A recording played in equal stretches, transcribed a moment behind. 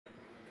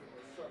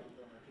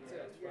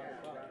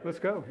Let's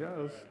go. Yeah,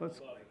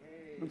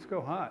 let's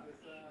go hot.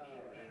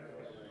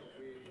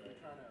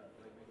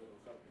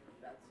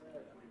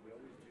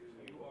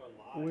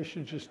 We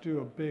should just do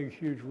a big,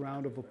 huge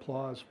round of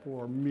applause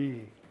for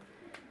me.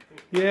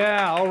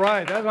 Yeah, all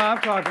right. That's what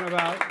I'm talking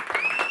about.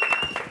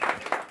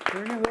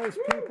 Bringing those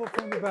people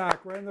from the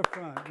back, right in the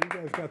front. You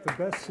guys got the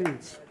best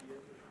seats.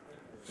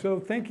 So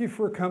thank you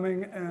for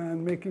coming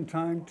and making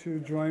time to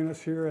join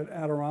us here at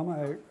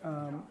Adorama.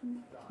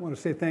 I want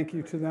to say thank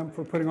you to them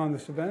for putting on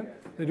this event.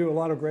 They do a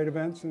lot of great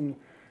events, and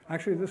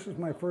actually this is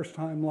my first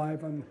time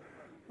live at an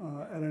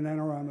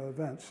Adorama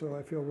event, so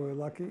I feel really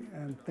lucky,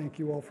 and thank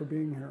you all for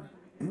being here.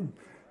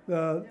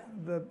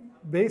 The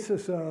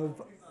basis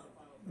of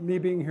me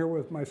being here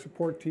with my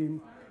support team,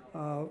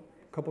 a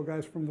couple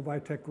guys from the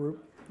Vitech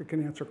group that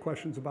can answer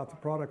questions about the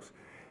products,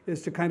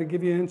 is to kind of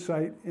give you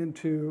insight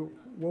into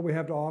what we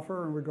have to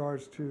offer in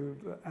regards to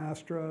the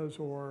Astras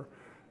or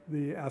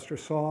the Astra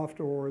Soft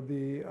or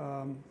the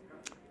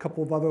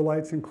couple of other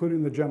lights,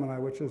 including the Gemini,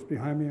 which is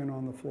behind me and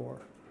on the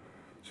floor.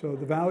 So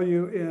the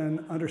value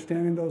in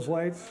understanding those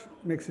lights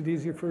makes it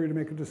easier for you to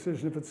make a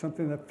decision if it's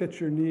something that fits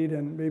your need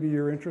and maybe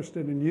you're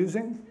interested in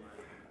using.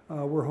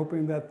 We're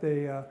hoping that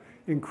they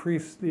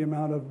increase the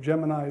amount of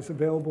Geminis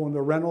available in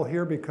the rental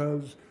here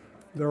because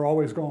they're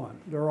always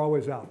gone. They're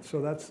always out.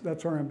 So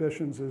that's our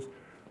ambitions is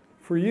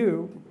for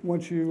you,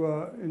 once you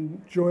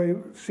enjoy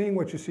seeing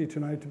what you see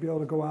tonight, to be able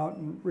to go out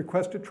and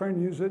request it, try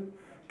and use it.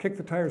 Kick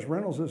the Tires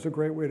Rentals is a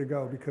great way to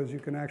go because you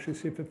can actually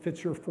see if it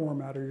fits your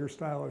format or your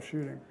style of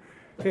shooting.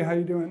 Hey, how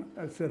you doing?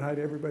 I said hi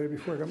to everybody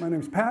before. My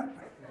name's Pat.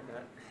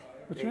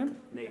 What's your name?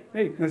 Nate.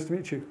 Nate, nice to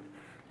meet you.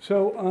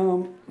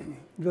 So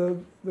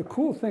the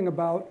cool thing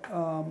about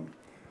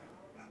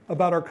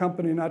our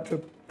company, not to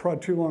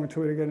prod too long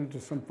until we get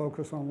into some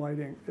focus on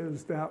lighting,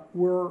 is that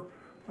we're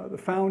the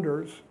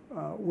founders.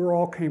 We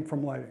all came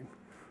from lighting,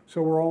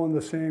 so we're all in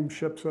the same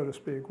ship, so to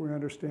speak. We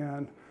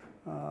understand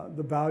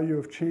the value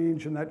of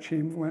change, and that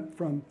change went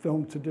from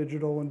film to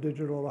digital and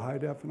digital to high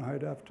def and high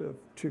def to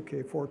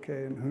 2K,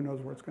 4K, and who knows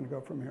where it's going to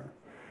go from here.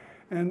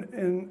 And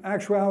in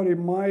actuality,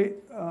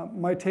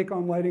 my take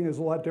on lighting is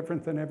a lot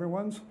different than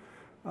everyone's.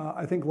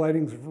 I think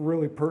lighting's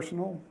really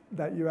personal,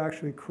 that you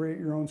actually create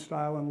your own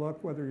style and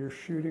look, whether you're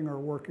shooting or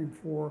working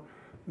for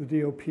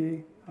the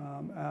DOP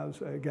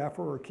as a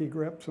gaffer or key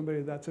grip,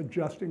 somebody that's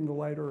adjusting the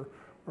light or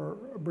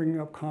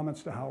bringing up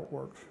comments to how it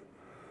works.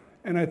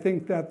 And I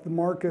think that the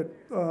market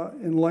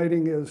in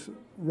lighting is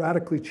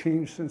radically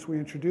changed since we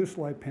introduced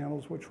light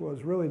panels, which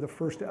was really the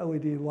first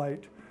LED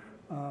light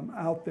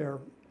out there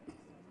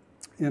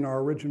in our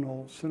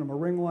original cinema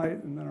ring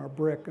light, and then our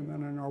brick, and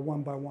then in our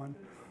 1x1.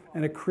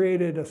 And it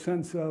created a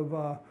sense of,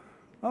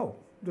 oh,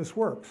 this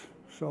works,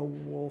 so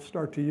we'll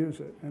start to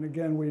use it. And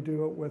again, we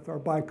do it with our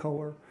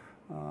bicolor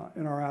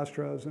in our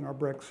Astras and our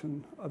bricks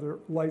and other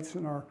lights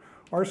in our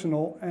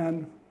arsenal.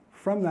 And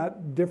from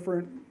that,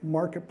 different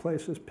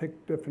marketplaces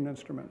pick different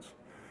instruments.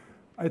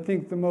 I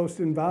think the most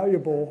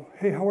invaluable,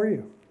 hey, how are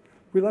you?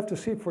 We left a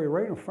seat for you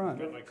right in front.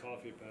 Got my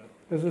coffee, Pat.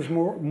 This is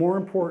more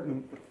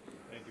important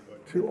Thank you,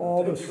 buddy. to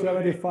all the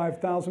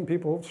 75,000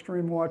 people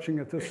stream watching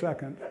at this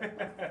second.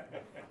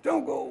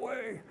 Don't go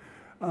away.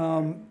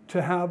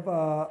 To have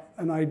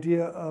an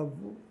idea of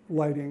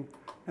lighting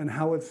and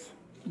how it's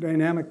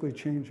dynamically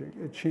changing.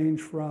 It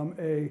changed from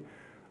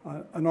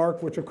an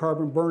arc, which a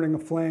carbon burning a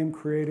flame,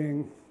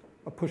 creating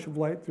a push of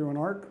light through an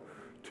arc,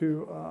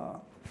 to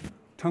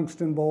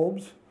tungsten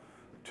bulbs,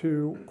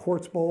 to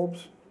quartz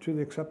bulbs, to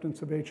the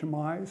acceptance of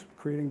HMIs,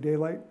 creating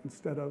daylight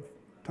instead of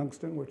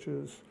tungsten, which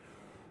is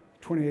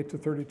 28 to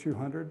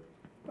 3200.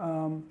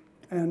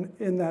 And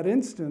in that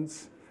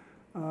instance,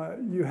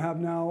 you have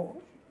now,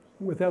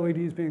 with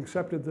LEDs being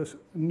accepted, this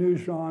new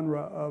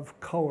genre of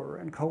color,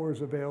 and color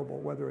is available,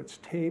 whether it's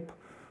tape,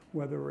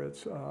 whether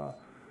it's a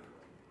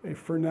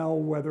Fresnel,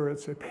 whether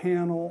it's a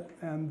panel,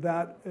 and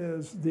that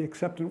is the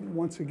acceptance,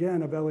 once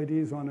again, of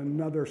LEDs on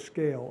another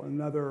scale,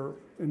 another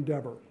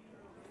endeavor.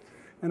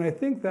 And I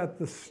think that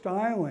the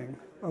styling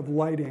of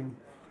lighting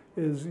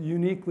is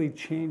uniquely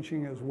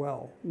changing as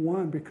well.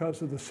 One,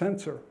 because of the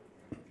sensor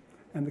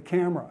and the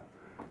camera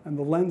and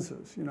the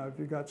lenses. You know, if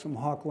you've got some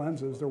Hawk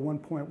lenses, they're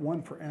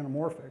 1.1 for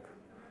anamorphic.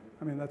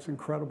 I mean, that's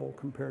incredible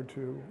compared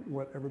to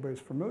what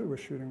everybody's familiar with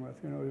shooting with.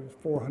 You know, there's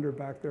 400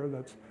 back there,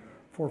 that's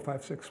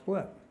 4.56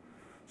 split.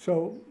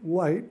 So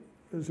light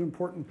is an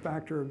important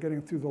factor of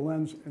getting through the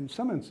lens in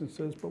some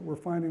instances, but we're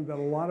finding that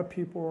a lot of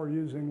people are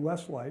using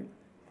less light,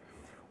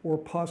 or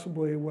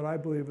possibly what I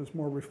believe is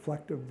more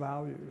reflective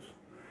values.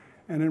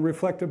 And in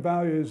reflective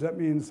values, that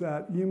means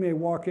that you may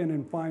walk in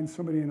and find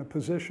somebody in a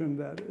position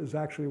that is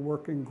actually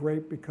working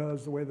great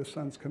because the way the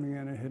sun's coming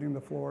in and hitting the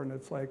floor, and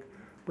it's like,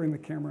 bring the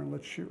camera and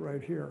let's shoot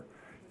right here.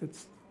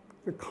 It's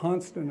the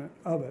constant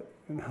of it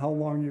and how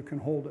long you can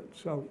hold it.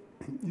 So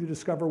you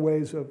discover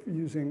ways of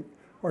using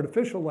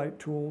artificial light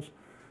tools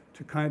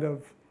to kind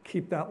of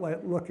keep that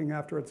light looking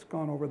after it's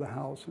gone over the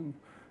house and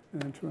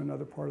into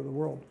another part of the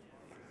world.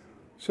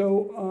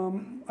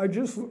 So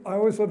I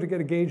always love to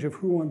get a gauge of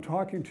who I'm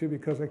talking to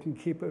because I can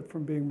keep it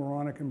from being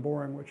moronic and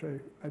boring, which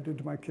I did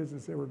to my kids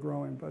as they were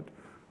growing. But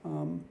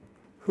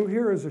Who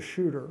here is a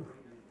shooter?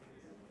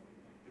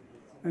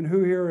 And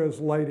who here is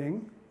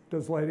lighting,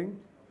 does lighting?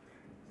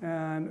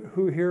 And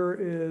who here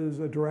is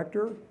a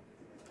director?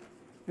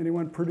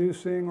 Anyone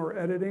producing or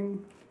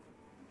editing?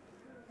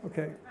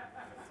 Okay,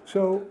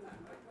 so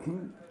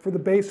for the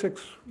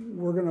basics,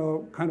 we're going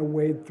to kind of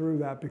wade through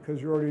that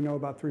because you already know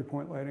about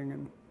three-point lighting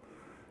and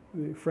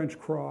the French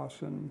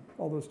cross and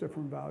all those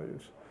different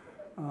values.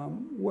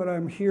 What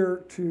I'm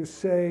here to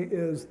say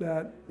is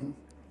that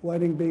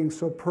lighting being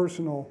so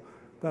personal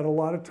that a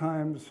lot of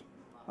times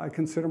I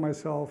consider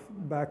myself,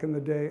 back in the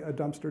day, a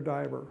dumpster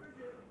diver,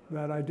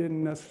 that I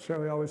didn't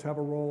necessarily always have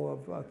a role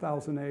of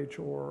 1000H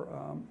or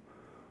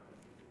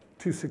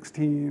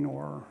 216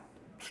 or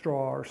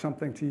straw or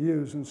something to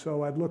use, and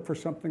so I'd look for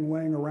something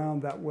laying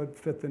around that would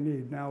fit the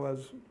need. Now,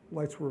 as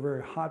lights were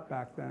very hot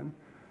back then,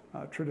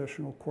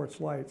 traditional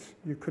quartz lights,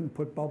 you couldn't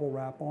put bubble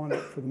wrap on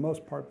it for the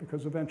most part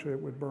because eventually it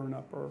would burn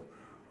up or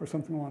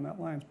something along that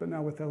lines. But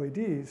now with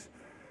LEDs,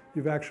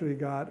 you've actually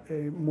got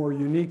a more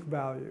unique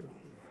value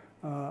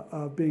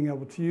of being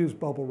able to use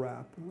bubble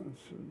wrap.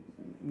 It's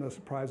no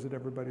surprise that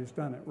everybody's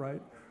done it,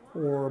 right?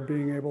 Or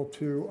being able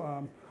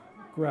to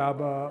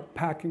grab a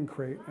packing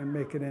crate and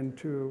make it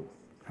into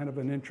kind of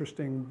an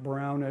interesting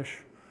brownish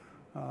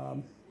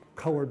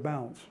colored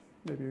bounce.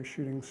 Maybe you're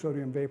shooting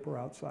sodium vapor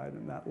outside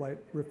and that light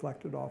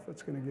reflected off,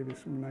 it's going to give you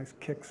some nice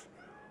kicks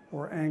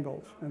or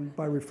angles. And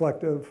by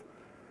reflective,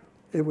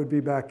 it would be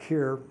back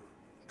here,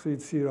 so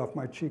you'd see it off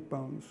my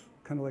cheekbones,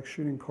 kind of like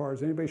shooting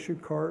cars. Anybody shoot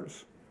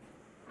cars?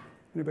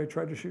 Anybody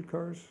tried to shoot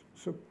cars?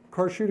 So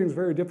car shooting is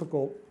very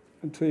difficult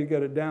until you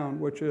get it down,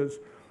 which is,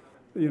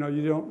 you know,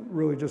 you don't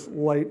really just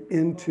light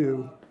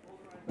into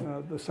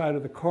the side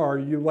of the car,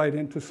 you light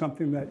into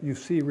something that you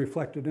see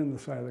reflected in the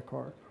side of the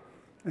car.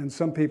 And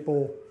some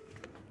people,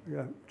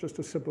 yeah, just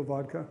a sip of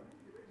vodka.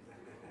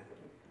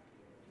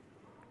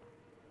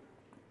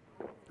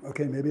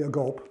 Okay, maybe a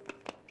gulp.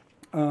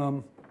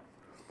 The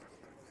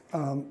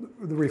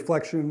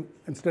reflection,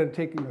 instead of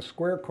taking a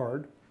square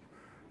card,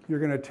 you're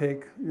going to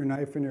take your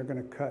knife and you're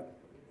going to cut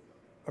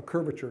a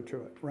curvature to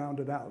it, round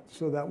it out,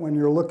 so that when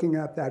you're looking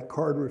at that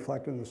card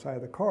reflected in the side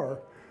of the car,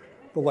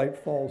 the light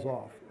falls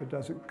off. It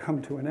doesn't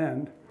come to an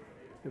end,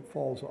 it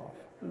falls off.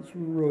 It's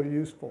really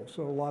useful.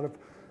 So a lot of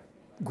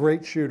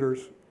great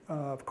shooters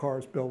of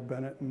cars, Bill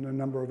Bennett and a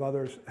number of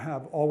others,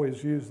 have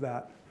always used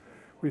that.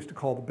 We used to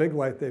call the big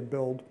light they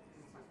build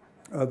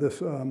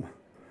this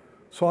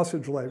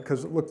sausage light,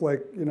 because it looked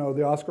like, you know,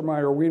 the Oscar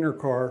Mayer Wiener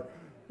car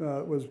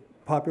was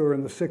popular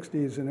in the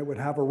 60s, and it would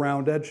have a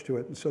round edge to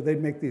it. And so they'd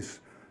make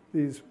these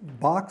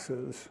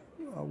boxes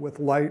with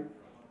light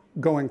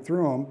going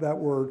through them that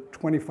were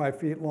 25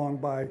 feet long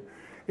by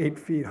 8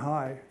 feet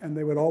high. And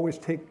they would always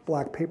take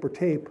black paper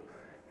tape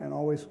and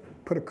always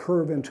put a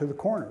curve into the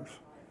corners.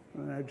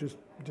 And it just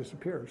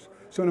disappears.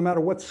 So no matter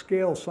what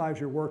scale size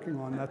you're working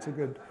on, that's a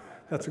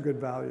good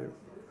value.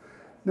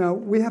 Now,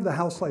 we have the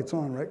house lights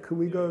on, right? Could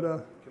we go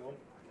to,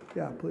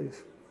 yeah,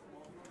 please.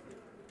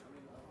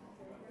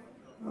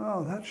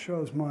 Oh, that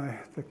shows my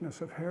thickness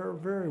of hair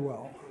very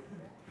well.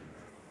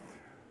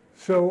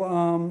 So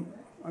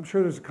I'm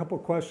sure there's a couple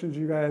of questions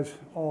you guys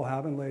all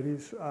have, and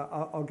ladies.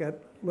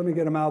 Let me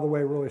get them out of the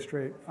way really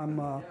straight. I'm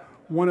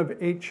one of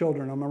 8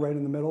 children. I'm right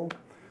in the middle.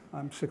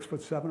 I'm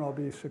 6'7". I'll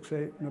be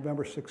 6'8"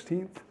 November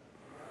 16th.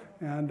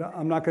 And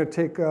I'm not going to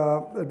take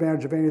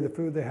advantage of any of the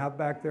food they have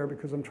back there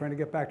because I'm trying to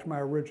get back to my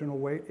original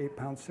weight, 8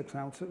 pounds, 6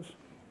 ounces.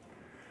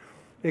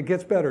 It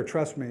gets better,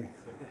 trust me.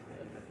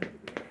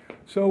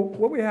 So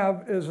what we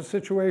have is a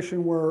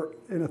situation where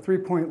in a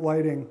three-point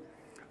lighting,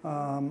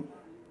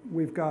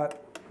 we've got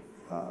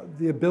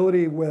the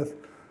ability with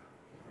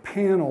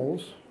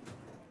panels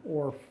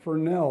or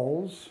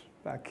Fresnels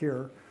back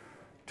here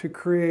to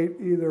create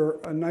either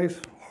a nice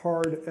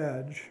hard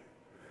edge,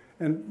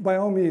 and by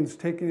all means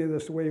take any of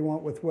this the way you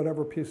want with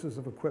whatever pieces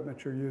of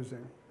equipment you're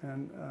using,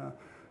 and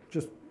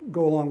just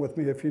go along with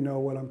me if you know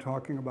what I'm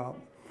talking about.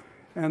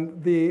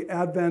 And the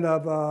advent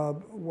of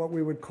what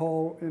we would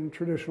call in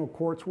traditional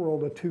quartz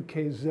world a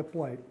 2K zip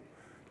light,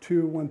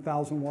 2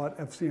 1,000-watt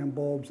FCM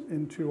bulbs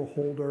into a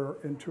holder,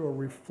 into a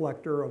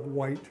reflector of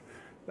white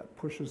that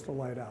pushes the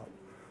light out.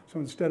 So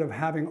instead of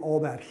having all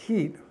that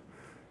heat,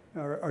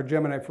 our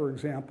Gemini, for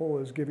example,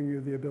 is giving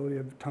you the ability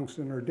of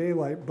tungsten or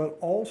daylight, but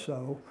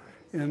also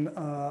in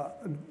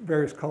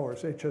various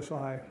colors,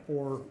 HSI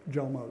or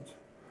gel modes.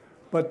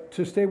 But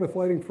to stay with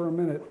lighting for a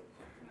minute,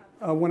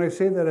 when I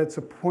say that it's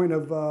a point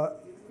of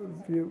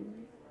view,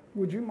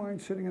 would you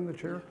mind sitting in the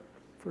chair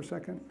for a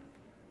second?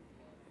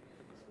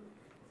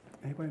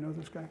 Anybody know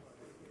this guy?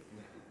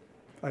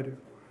 I do.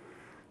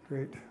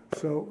 Great.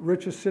 So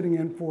Rich is sitting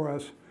in for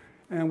us,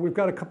 and we've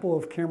got a couple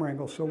of camera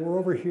angles. So we're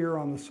over here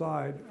on the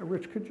side.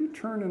 Rich, could you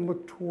turn and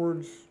look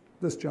towards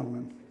this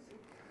gentleman?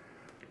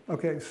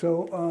 Okay,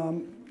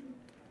 so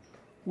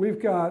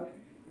we've got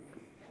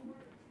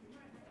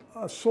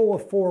a Sola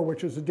 4,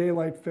 which is a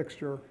daylight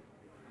fixture,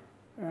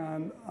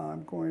 and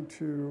I'm going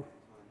to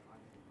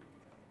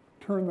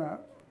turn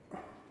that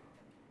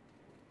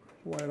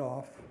light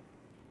off.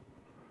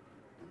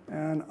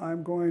 And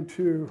I'm going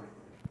to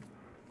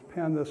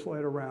pan this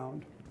light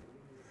around.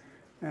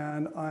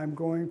 And I'm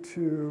going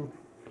to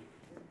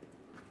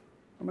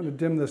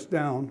dim this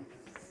down.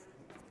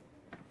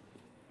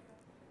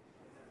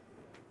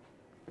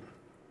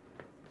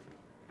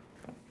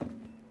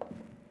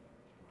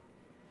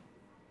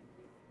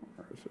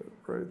 Where is it?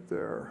 Right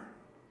there.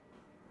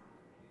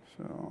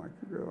 So I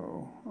could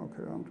go,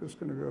 okay, I'm just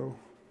going to go.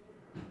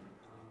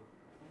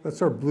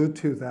 That's our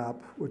Bluetooth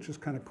app, which is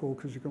kind of cool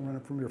because you can run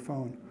it from your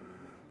phone.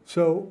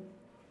 So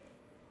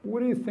what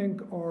do you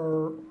think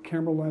are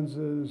camera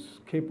lenses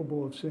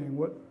capable of seeing?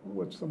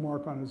 What's the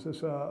mark on it? Is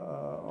this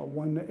a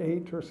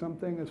 1:8 or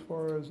something as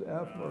far as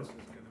F? This Or? is going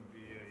to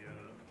be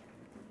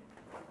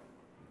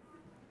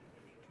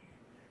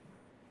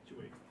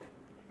a 2.8.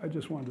 I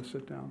just wanted to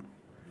sit down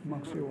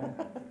amongst you all.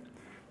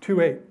 2.8. You got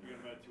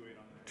about 2.8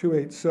 on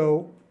there. 2.8.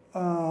 So,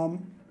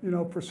 you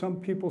know, for some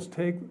people's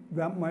take,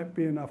 that might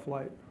be enough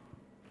light.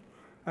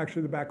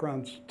 Actually, the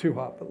background's too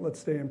hot, but let's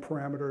stay in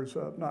parameters,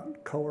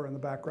 not color in the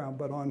background,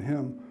 but on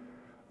him.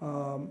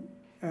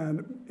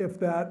 And if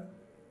that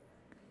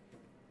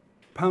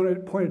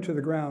pointed to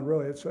the ground,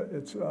 really, it's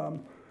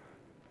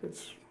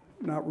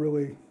not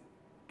really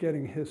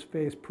getting his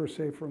face per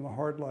se from the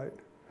hard light.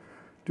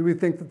 Do we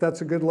think that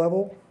that's a good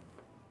level?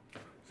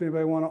 Does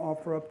anybody want to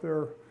offer up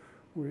their?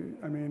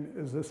 I mean,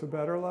 is this a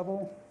better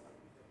level?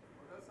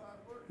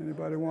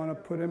 Anybody want to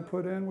put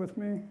input in with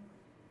me?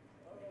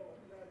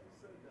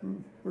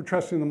 We're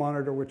trusting the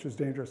monitor, which is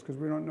dangerous because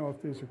we don't know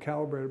if these are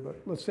calibrated, but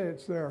let's say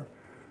it's there.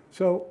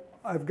 So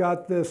I've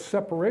got this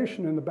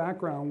separation in the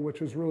background,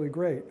 which is really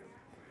great.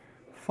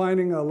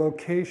 Finding a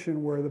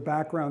location where the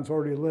background's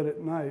already lit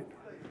at night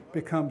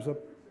becomes a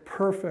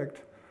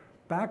perfect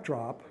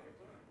backdrop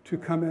to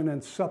come in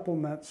and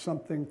supplement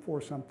something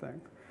for something.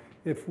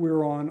 If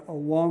we're on a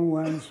long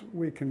lens,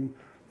 we can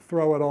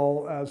throw it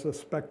all as a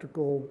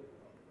spectacle,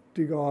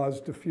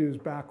 degaussed,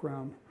 diffused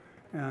background.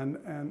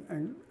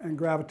 And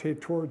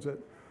gravitate towards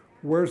it.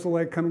 Where's the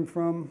light coming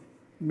from?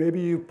 Maybe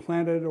you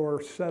planted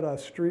or set a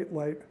street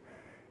light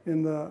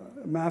in the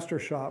master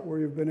shot where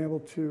you've been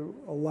able to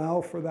allow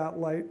for that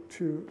light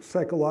to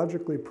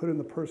psychologically put in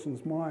the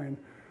person's mind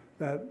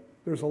that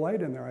there's a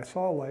light in there. I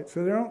saw a light.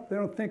 So they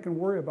don't think and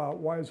worry about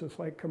why is this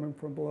light coming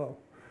from below.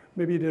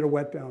 Maybe you did a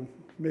wet down.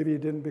 Maybe you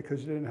didn't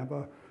because you didn't have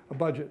a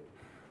budget.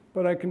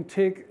 But I can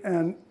take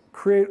and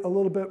create a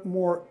little bit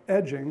more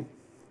edging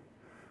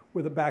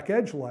with a back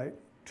edge light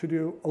to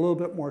do a little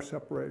bit more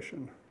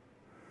separation.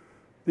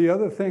 The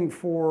other thing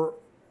for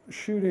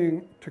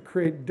shooting to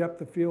create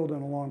depth of field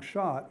in a long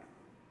shot,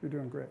 you're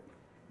doing great.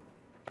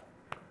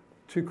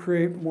 To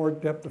create more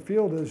depth of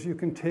field is you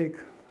can take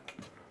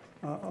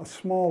a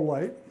small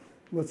light.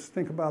 Let's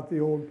think about the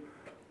old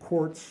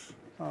quartz,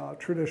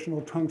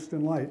 traditional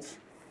tungsten lights.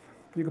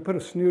 You can put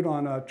a snoot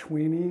on a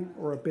tweenie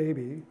or a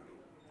baby.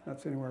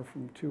 That's anywhere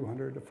from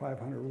 200 to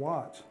 500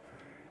 watts.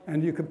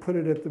 And you could put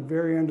it at the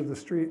very end of the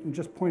street and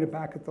just point it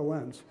back at the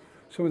lens.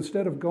 So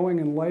instead of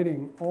going and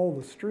lighting all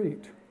the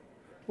street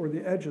or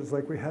the edges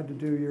like we had to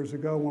do years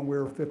ago when we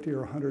were 50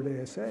 or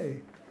 100 ASA,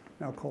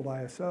 now called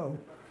ISO,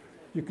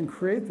 you can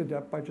create the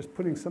depth by just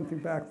putting something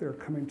back there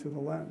coming to the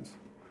lens.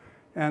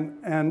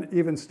 And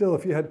even still,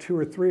 if you had 2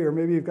 or 3, or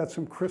maybe you've got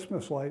some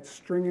Christmas lights,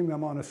 stringing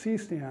them on a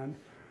C-stand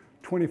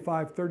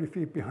 25, 30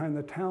 feet behind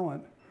the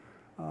talent,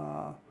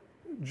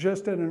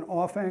 just at an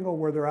off angle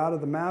where they're out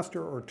of the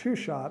master or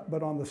 2-shot,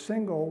 but on the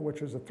single,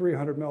 which is a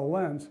 300 mil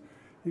lens,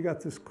 you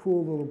got this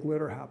cool little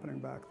glitter happening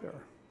back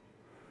there.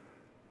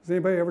 Has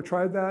anybody ever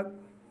tried that?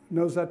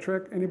 Knows that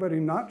trick? Anybody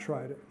not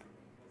tried it?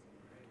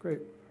 Great.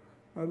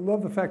 I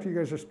love the fact that you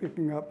guys are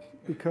speaking up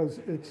because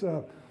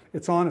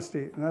it's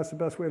honesty, and that's the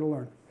best way to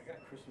learn. I got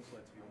Christmas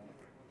lights if you want them.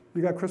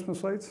 You got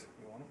Christmas lights?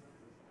 You want them?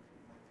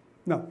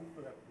 No.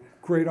 Okay.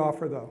 Great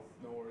offer, though.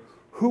 No worries.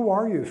 Who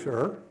are you,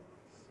 sir?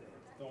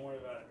 Don't worry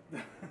about it.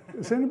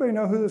 Does anybody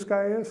know who this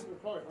guy is?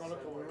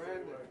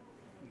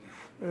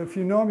 If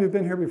you know him, you've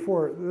been here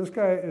before. This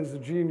guy is a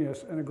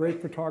genius and a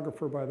great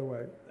photographer, by the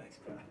way. Thanks,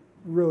 Pat.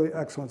 Really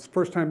excellent. It's the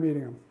first time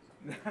meeting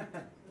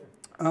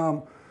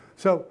him.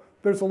 So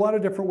there's a lot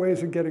of different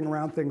ways of getting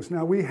around things.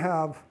 Now we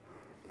have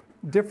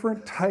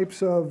different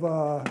types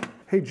of,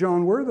 hey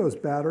John, where are those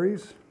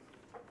batteries?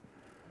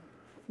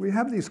 We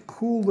have these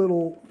cool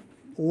little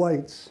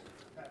lights.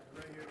 Right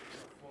here on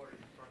the floor in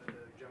front of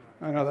the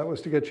Gemini. I know, that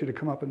was to get you to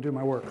come up and do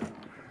my work.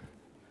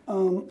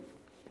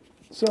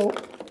 So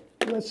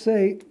let's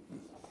say,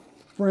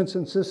 for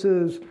instance, this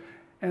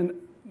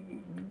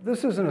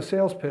isn't a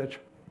sales pitch,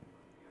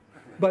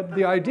 but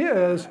the idea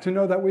is to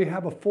know that we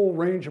have a full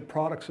range of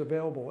products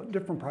available at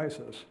different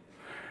prices.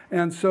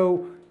 And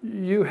so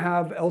you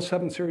have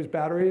L7 series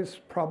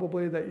batteries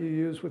probably that you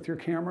use with your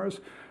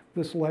cameras.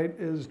 This light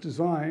is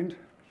designed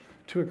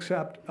to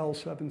accept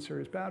L7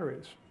 series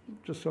batteries.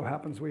 Just so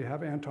happens we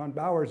have Anton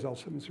Bauer's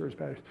L7 series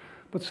batteries.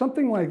 But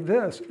something like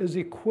this is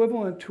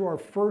equivalent to our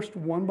first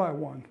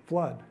 1x1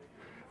 flood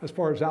as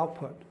far as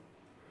output.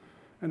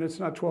 And it's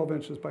not 12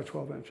 inches by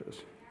 12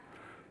 inches.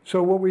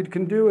 So what we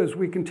can do is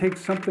we can take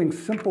something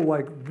simple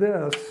like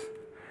this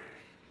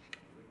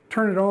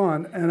turn it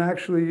on and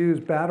actually use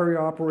battery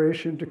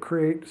operation to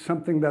create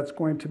something that's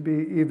going to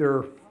be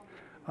either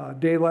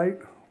daylight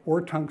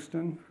or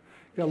tungsten.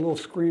 You got a little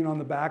screen on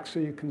the back so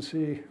you can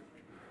see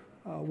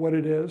what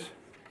it is.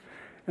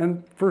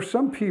 And for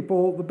some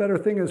people, the better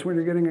thing is when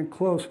you're getting in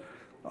close,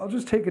 I'll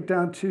just take it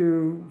down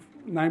to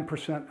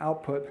 9%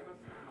 output.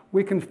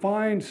 We can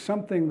find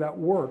something that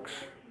works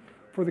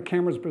for the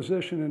camera's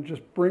position and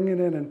just bring it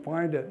in and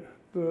find it.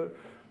 The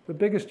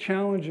biggest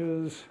challenge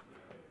is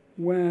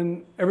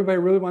when everybody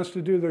really wants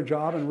to do their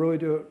job and really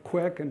do it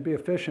quick and be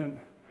efficient,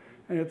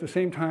 and at the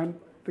same time,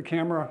 the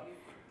camera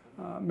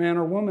man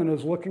or woman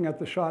is looking at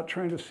the shot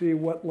trying to see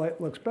what light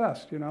looks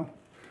best, you know.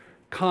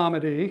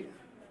 Comedy,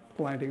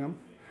 blinding them.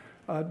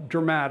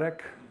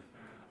 Dramatic.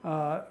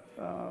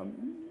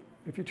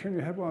 If you turn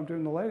your head while I'm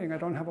doing the lighting, I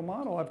don't have a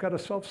model. I've got a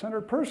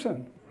self-centered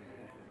person.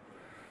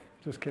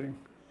 Just kidding.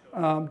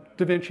 Da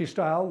Vinci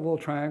style, a little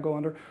triangle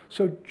under.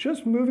 So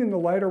just moving the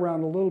light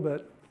around a little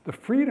bit, the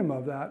freedom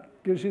of that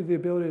gives you the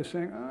ability of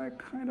saying, I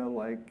kind of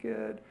like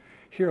it.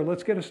 Here,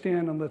 let's get a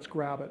stand and let's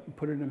grab it and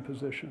put it in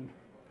position.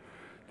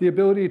 The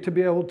ability to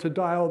be able to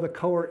dial the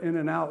color in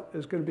and out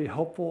is going to be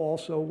helpful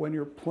also when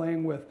you're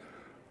playing with,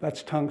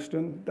 that's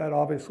tungsten, that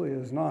obviously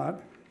is not.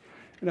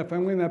 And if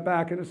I'm leaning that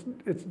back, and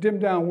it's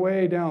dimmed down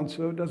way down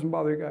so it doesn't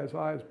bother you guys'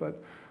 eyes,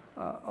 but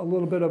a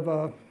little bit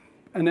of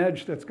an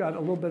edge that's got a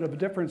little bit of a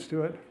difference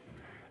to it,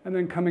 and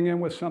then coming in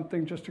with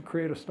something just to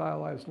create a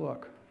stylized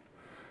look.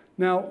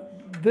 Now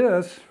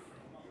this,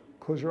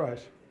 close your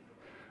eyes.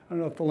 I don't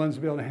know if the lens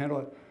will be able to handle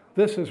it.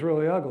 This is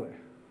really ugly.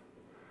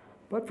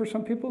 But for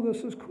some people,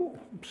 this is cool.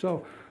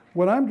 So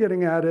what I'm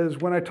getting at is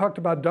when I talked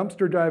about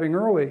dumpster diving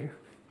earlier,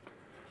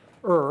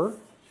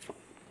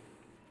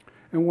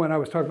 and when I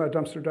was talking about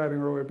dumpster diving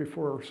earlier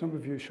before some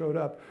of you showed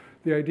up,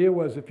 the idea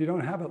was if you don't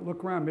have it,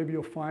 look around. Maybe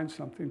you'll find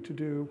something to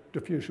do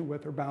diffusion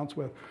with or bounce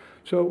with.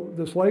 So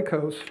this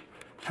Lycos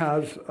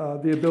has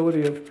the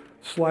ability of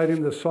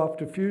sliding the soft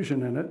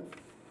diffusion in it.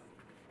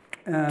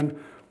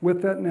 And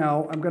with that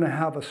now, I'm going to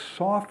have a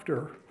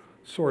softer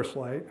source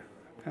light.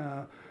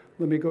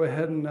 Let me go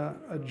ahead and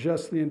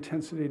adjust the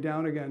intensity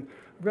down again.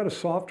 I've got a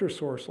softer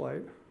source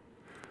light.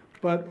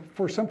 But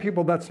for some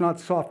people, that's not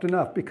soft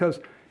enough because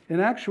in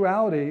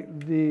actuality,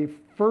 the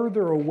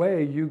further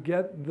away you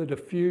get the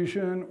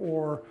diffusion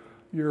or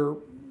your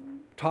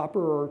topper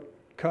or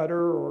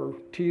cutter or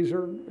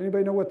teaser,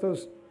 anybody know what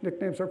those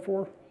nicknames are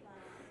for?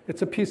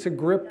 It's a piece of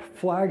grip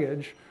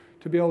flaggage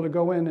to be able to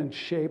go in and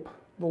shape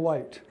the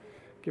light,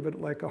 give it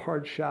like a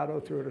hard shadow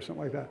through it or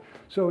something like that.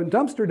 So in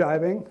dumpster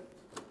diving,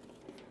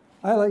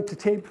 I like to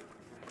tape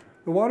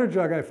the water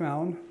jug I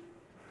found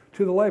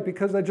to the light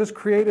because I just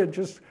created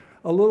just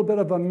a little bit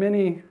of a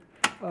mini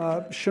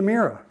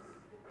chimera.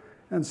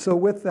 And so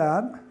with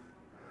that,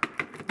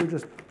 we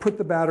just put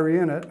the battery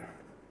in it,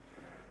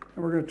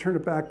 and we're going to turn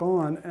it back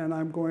on, and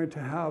I'm going to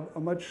have a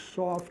much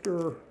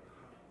softer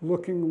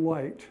looking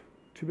light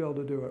to be able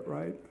to do it,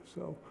 right?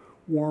 So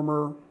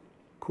warmer,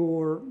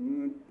 cooler,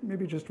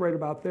 maybe just right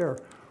about there.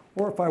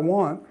 Or if I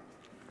want,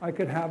 I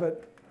could have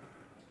it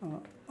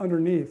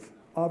underneath.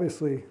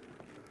 Obviously,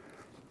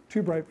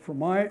 too bright for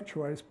my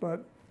choice,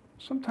 but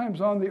sometimes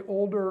on the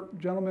older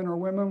gentlemen or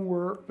women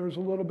where there's a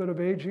little bit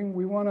of aging,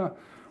 we want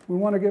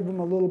to give them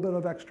a little bit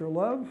of extra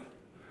love.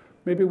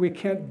 Maybe we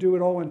can't do it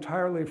all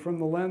entirely from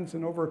the lens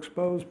and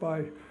overexpose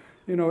by,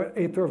 you know, an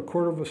eighth or a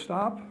quarter of a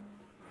stop.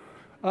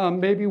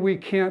 Maybe we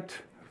can't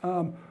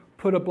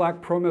put a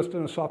black Pro Mist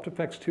and a Soft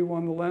Effects 2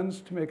 on the lens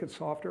to make it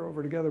softer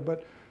over together.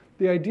 But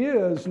the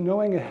idea is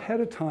knowing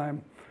ahead of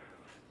time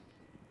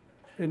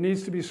it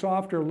needs to be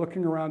softer,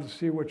 looking around to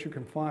see what you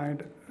can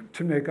find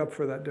to make up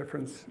for that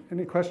difference.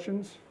 Any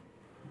questions?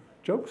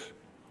 Jokes?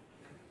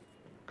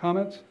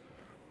 Comments?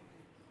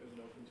 There's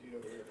an open seat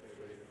over here if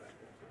anybody in the back.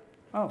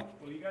 Oh.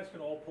 Well, you guys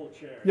can all pull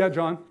chairs. Yeah,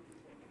 John?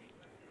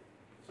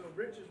 So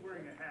Rich is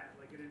wearing a hat.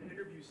 Like in an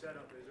interview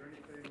setup, is there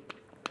anything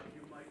that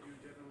you might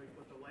do differently?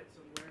 Put the light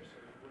somewhere so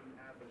you wouldn't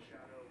have the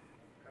shadow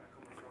kind of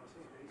come across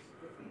his face?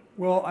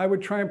 Well, I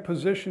would try and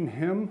position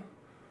him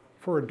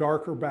for a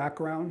darker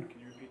background. Can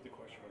you repeat the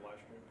question for live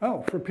stream?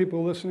 Oh, for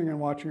people listening and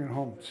watching at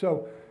home.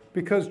 So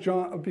because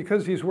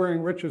Rich is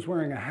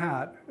wearing a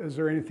hat, is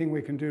there anything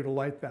we can do to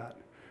light that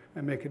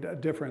and make a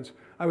difference?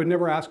 I would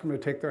never ask them to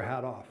take their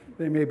hat off.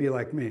 They may be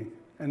like me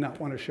and not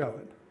want to show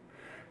it.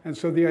 And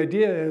so the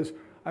idea is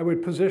I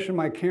would position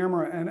my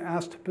camera and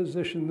ask to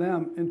position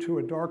them into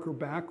a darker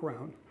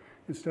background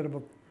instead of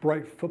a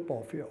bright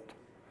football field.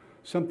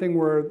 Something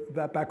where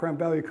that background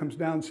value comes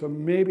down, so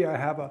maybe I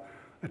have a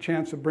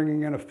chance of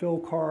bringing in a fill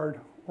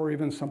card or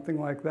even something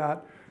like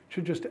that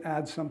to just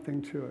add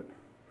something to it.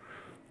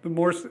 The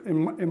more,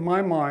 in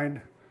my mind,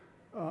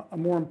 a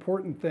more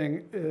important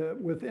thing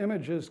with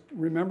images,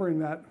 remembering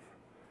that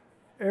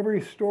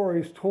every story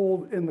is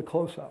told in the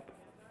close-up.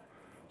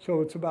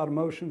 So it's about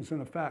emotions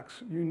and effects.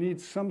 You need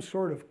some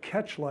sort of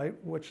catch light,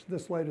 which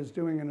this light is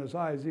doing in his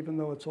eyes, even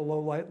though it's a low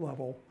light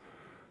level,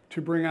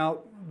 to bring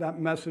out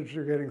that message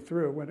you're getting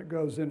through when it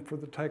goes in for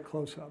the tight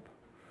close-up.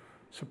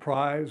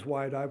 Surprise,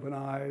 wide open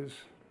eyes,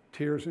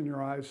 tears in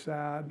your eyes,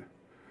 sad.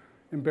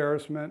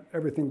 embarrassment,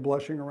 everything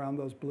blushing around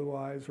those blue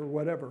eyes or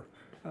whatever.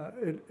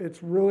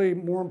 It's really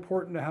more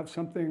important to have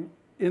something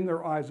in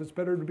their eyes. It's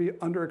better to be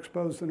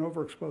underexposed than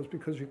overexposed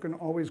because you can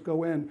always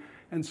go in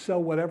and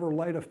sell whatever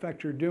light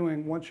effect you're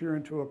doing once you're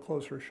into a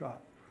closer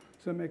shot.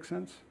 Does that make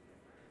sense?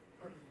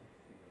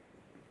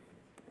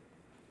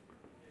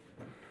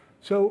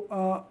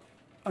 So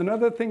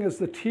another thing is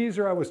the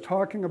teaser I was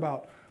talking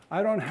about.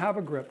 I don't have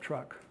a grip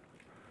truck.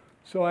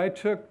 So I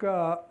took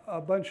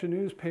a bunch of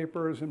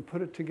newspapers and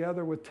put it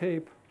together with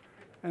tape,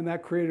 and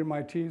that created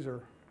my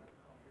teaser.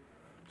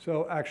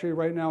 So actually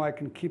right now I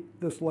can keep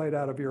this light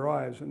out of your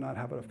eyes and not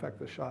have it affect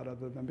the shot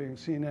other than being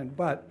seen in.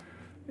 But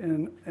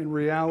in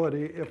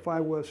reality, if I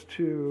was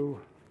to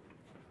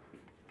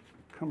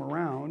come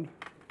around,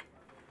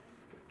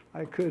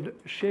 I could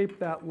shape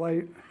that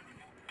light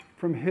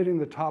from hitting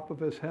the top of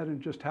his head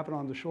and just have it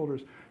on the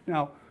shoulders.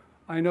 Now,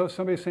 I know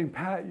somebody's saying,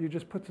 Pat, you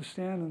just put the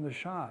stand in the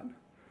shot.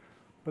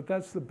 But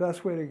that's the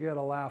best way to get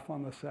a laugh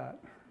on the set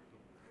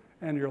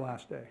and your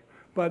last day.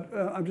 But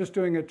I'm just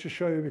doing it to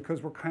show you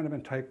because we're kind of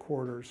in tight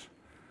quarters.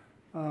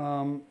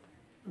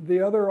 The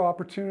other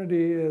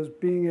opportunity is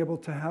being able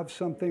to have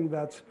something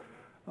that's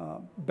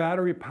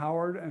battery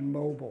powered and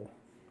mobile.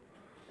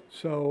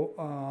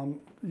 So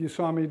you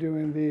saw me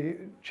doing the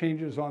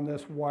changes on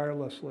this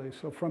wirelessly.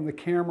 So from the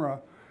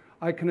camera,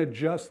 I can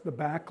adjust the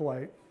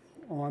backlight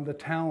on the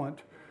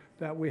Talent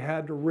that we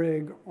had to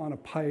rig on a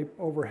pipe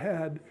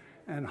overhead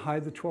and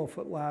hide the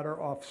 12-foot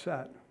ladder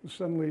offset.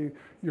 Suddenly,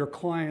 your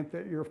client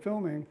that you're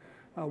filming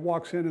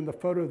walks in, and the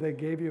photo they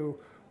gave you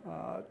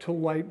to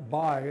light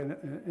by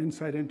an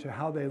insight into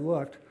how they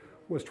looked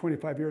was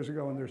 25 years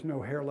ago, and there's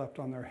no hair left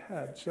on their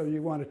head. So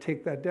you want to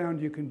take that down.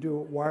 You can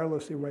do it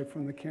wirelessly right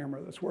from the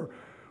camera. That's where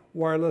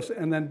wireless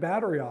and then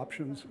battery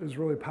options is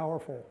really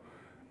powerful.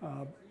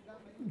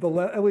 The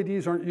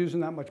LEDs aren't using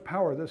that much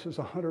power. This is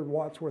 100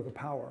 watts worth of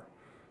power.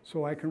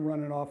 So I can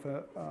run it off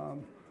a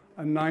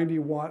 90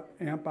 watt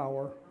amp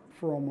hour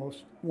for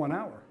almost 1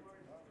 hour,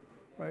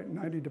 right?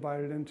 90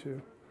 divided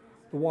into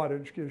the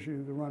wattage gives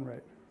you the run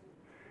rate.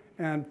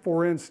 And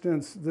for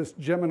instance, this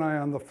Gemini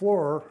on the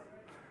floor,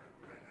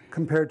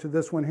 compared to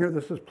this one here,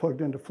 this is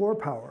plugged into floor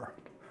power.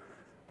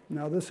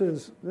 Now this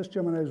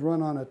Gemini is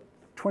run on a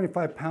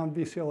 25-pound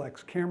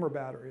VCLX camera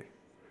battery.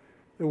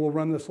 It will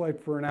run this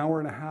light for an hour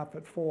and a half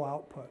at full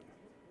output.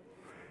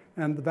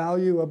 And the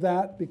value of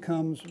that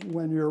becomes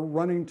when you're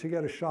running to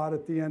get a shot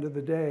at the end of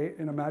the day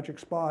in a magic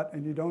spot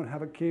and you don't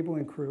have a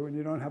cabling crew and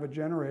you don't have a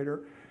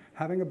generator,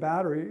 having a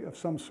battery of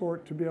some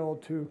sort to be able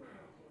to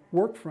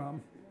work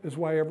from is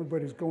why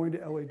everybody's going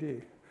to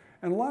LED.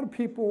 And a lot of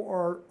people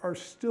are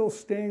still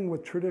staying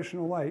with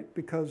traditional light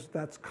because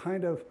that's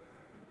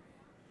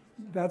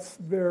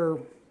their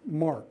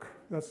mark.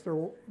 That's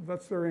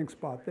their ink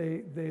spot.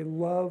 They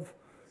love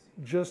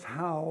just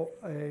how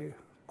a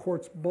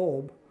quartz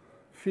bulb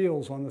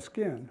feels on the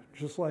skin,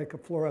 just like a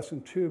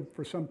fluorescent tube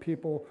for some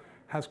people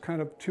has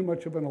kind of too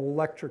much of an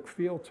electric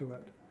feel to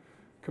it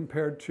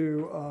compared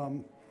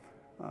to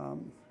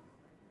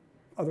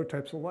other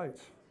types of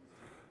lights.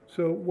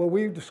 So what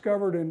we've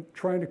discovered in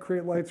trying to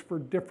create lights for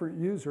different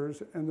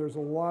users, and there's a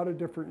lot of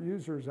different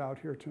users out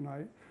here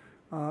tonight,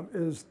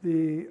 is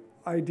the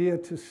idea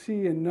to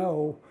see and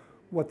know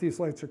what these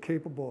lights are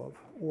capable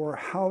of, or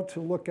how to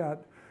look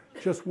at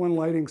just one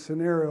lighting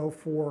scenario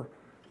for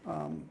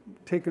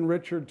taking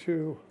Richard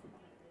to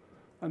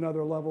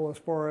another level as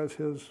far as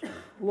his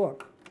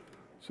look.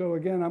 So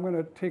again, I'm going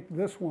to take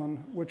this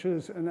one, which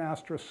is an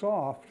Astras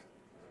soft,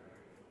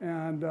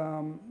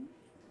 and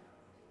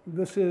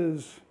this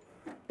is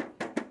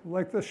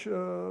like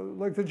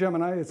the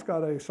Gemini. It's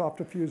got a soft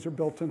diffuser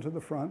built into the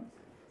front,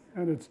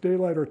 and it's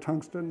daylight or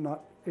tungsten,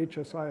 not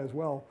HSI as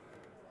well.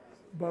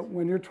 But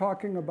when you're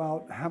talking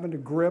about having to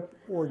grip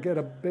or get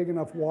a big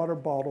enough water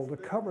bottle to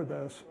cover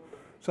this,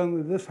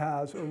 suddenly this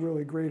has a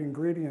really great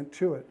ingredient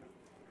to it,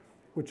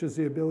 which is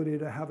the ability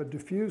to have a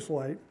diffuse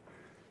light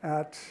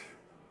at,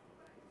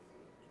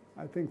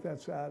 I think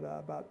that's at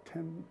about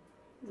 10,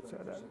 what's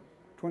that at?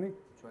 20? 20%.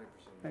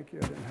 Thank you,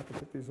 I didn't have to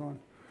put these on.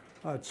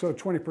 So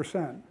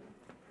 20%.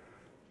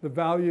 The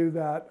value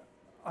that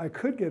I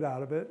could get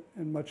out of it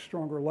in much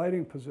stronger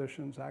lighting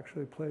positions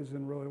actually plays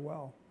in really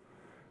well.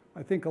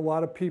 I think a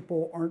lot of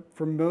people aren't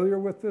familiar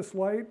with this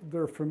light.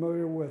 They're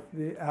familiar with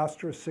the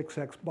Astras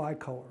 6X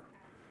bicolor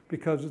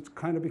because it's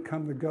kind of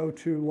become the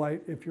go-to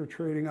light if you're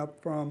trading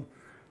up from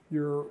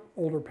your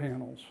older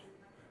panels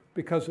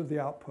because of the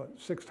output,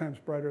 6 times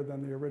brighter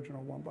than the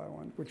original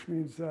 1x1, which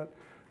means that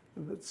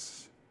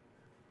it's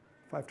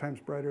 5 times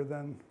brighter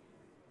than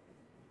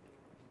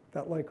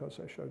that Lycos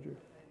I showed you.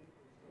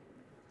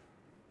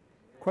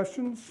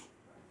 Questions,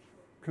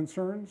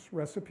 concerns,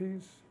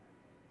 recipes,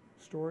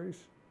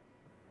 stories?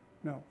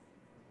 No.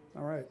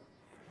 All right.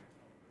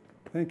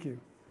 Thank you.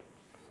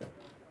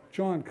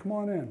 John, come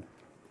on in.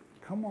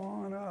 Come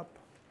on up.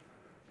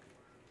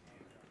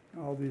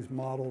 All these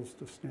models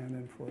to stand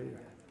in for you.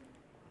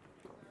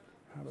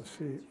 Have a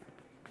seat.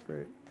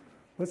 Great.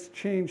 Let's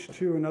change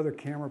to another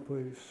camera,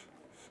 please.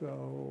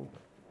 So,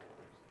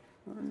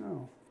 I don't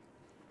know.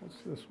 What's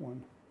this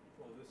one?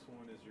 Well, this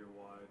one is your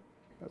wide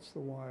That's the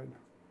wide.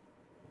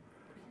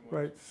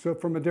 Right, so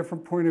from a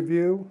different point of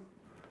view,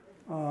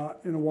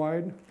 in a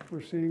wide,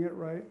 we're seeing it,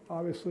 right?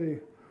 Obviously,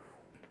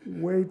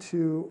 way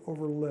too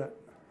overlit.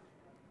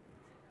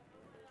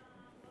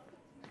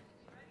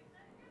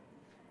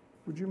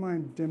 Would you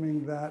mind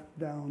dimming that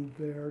down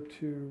there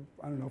to,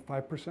 I don't know,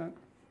 5%?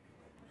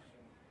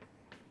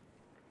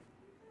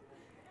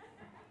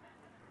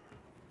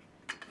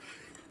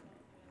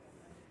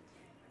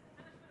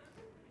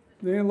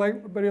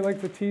 Anybody like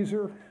the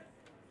teaser?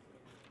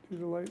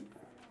 Teaser light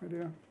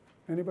idea?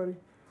 Anybody?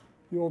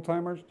 You old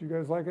timers, do you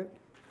guys like it?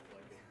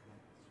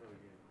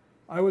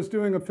 I was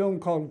doing a film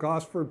called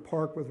Gosford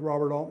Park with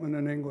Robert Altman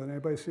in England.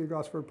 Anybody see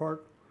Gosford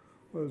Park?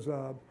 It was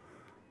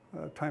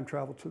time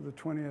travel to the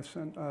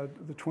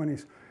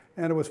 20s.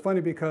 And it was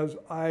funny because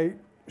I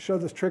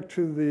showed this trick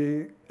to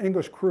the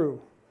English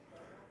crew.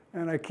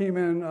 And I came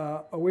in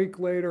a week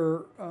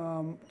later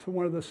to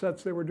one of the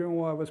sets they were doing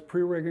while I was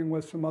pre-rigging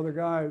with some other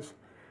guys.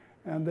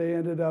 And they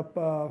ended up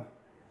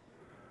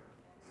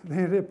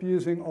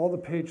using all the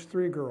page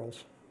 3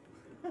 girls.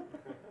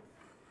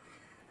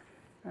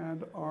 And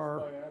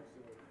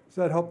does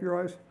that help your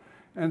eyes?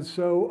 And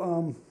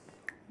so,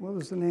 what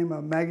was the name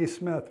of Maggie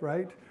Smith,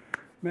 right?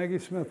 Maggie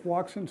Smith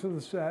walks into the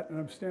set, and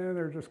I'm standing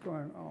there just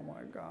going, oh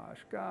my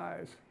gosh,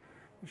 guys.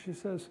 And she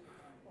says,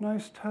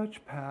 nice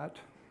touch, Pat,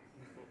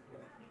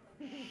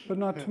 but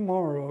not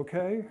tomorrow,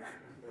 okay?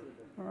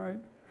 All right.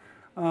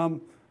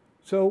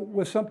 So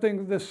with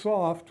something this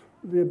soft,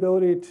 the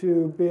ability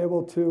to be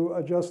able to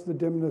adjust the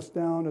dimness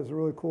down is a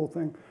really cool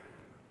thing.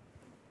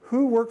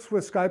 Who works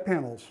with sky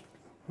panels?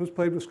 Who's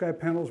played with sky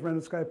panels,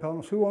 rented sky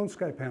panels? Who owns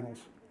sky panels?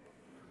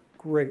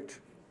 Great.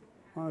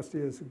 Honesty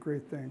is a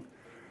great thing.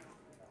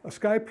 A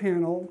sky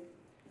panel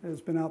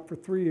has been out for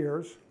 3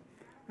 years,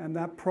 and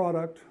that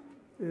product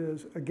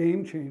is a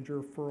game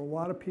changer for a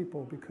lot of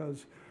people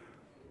because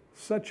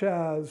such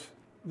as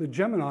the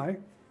Gemini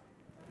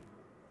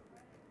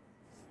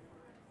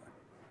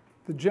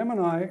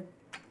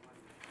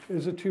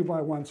is a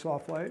 2x1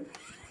 soft light.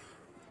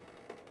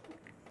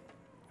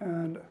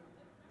 And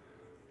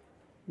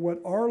what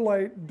our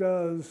light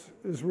does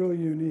is really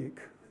unique.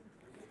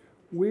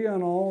 We,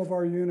 on all of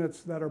our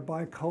units that are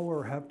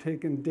bicolor, have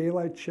taken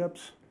daylight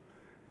chips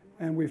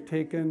and we've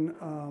taken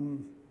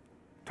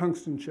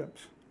tungsten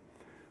chips.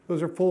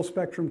 Those are full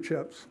spectrum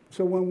chips.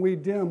 So when we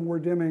dim, we're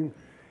dimming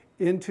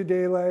into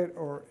daylight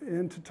or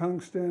into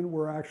tungsten.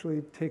 We're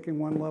actually taking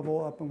one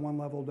level up and one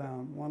level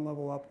down, one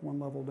level up, one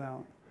level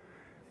down.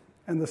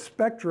 And the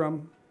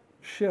spectrum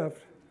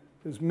shift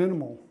is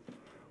minimal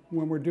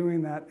when we're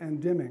doing that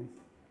and dimming.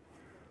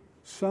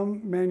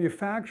 Some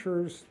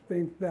manufacturers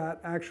think that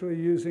actually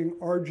using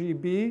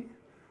RGB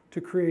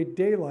to create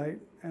daylight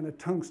and a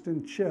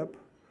tungsten chip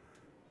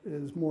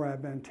is more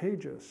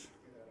advantageous.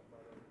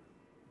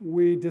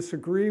 We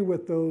disagree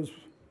with those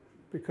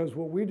because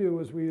what we do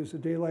is we use a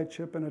daylight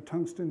chip and a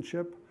tungsten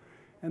chip,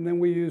 and then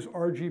we use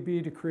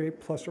RGB to create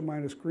plus or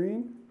minus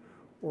green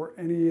or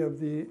any of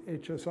the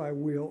HSI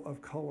wheel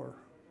of color.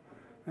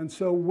 And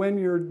so when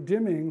you're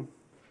dimming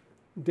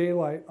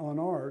daylight on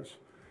ours,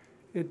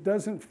 it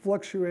doesn't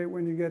fluctuate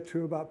when you get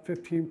to about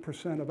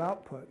 15% of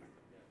output.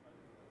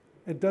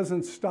 It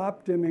doesn't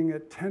stop dimming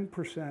at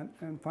 10%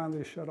 and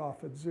finally shut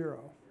off at 0.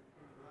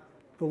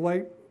 The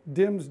light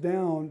dims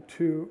down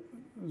to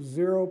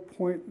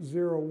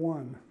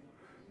 0.01.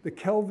 The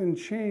Kelvin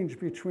change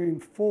between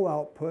full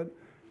output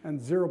and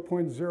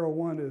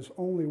 0.01 is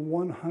only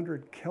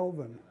 100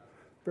 Kelvin,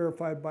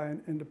 verified by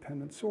an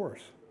independent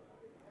source.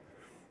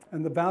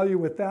 And the value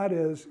with that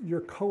is your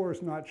color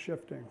is not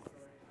shifting.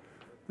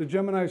 The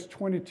Gemini is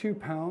 22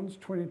 pounds,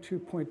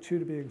 22.2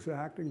 to be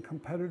exact, and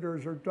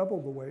competitors are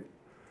double the weight.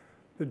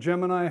 The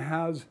Gemini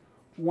has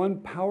one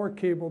power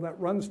cable that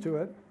runs to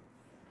it,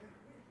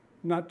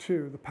 not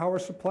two. The power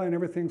supply and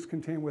everything's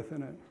contained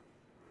within it.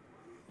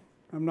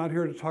 I'm not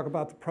here to talk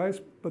about the price,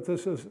 but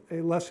this is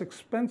a less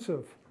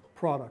expensive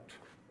product.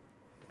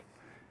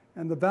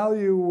 And the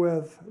value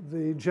with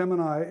the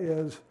Gemini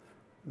is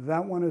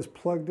that one is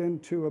plugged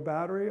into a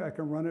battery. I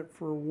can run it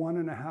for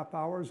 1.5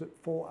 hours at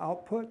full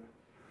output,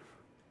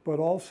 but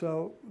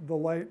also the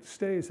light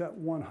stays at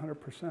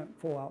 100%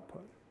 full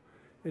output.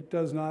 It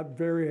does not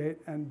variate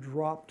and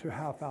drop to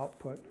half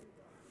output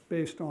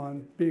based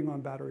on being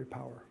on battery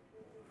power.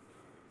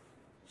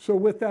 So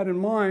with that in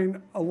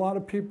mind, a lot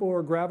of people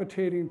are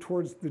gravitating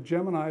towards the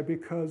Gemini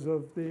because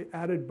of the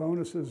added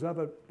bonuses of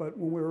it. But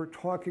when we were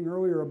talking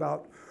earlier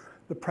about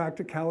the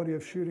practicality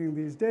of shooting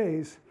these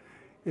days,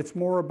 it's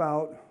more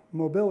about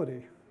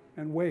mobility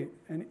and weight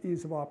and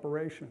ease of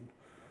operation.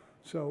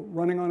 So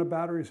running on a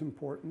battery is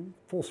important.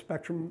 Full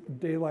spectrum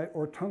daylight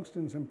or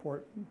tungsten is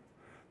important.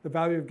 The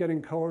value of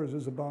getting colors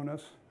is a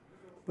bonus.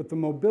 But the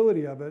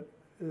mobility of it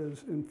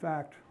is, in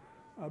fact,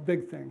 a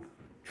big thing.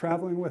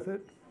 Traveling with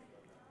it,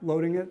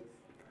 loading it,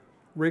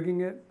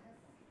 rigging it,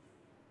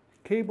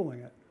 cabling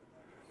it.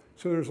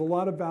 So there's a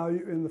lot of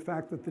value in the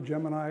fact that the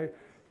Gemini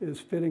is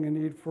fitting a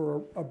need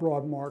for a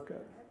broad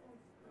market.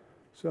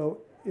 So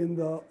in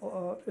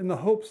the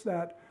hopes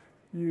that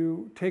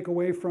you take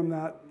away from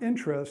that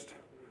interest,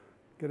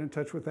 get in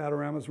touch with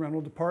Adorama's rental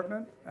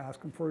department,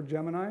 ask them for a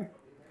Gemini.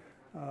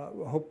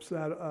 Hopes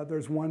that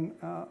there's one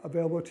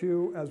available to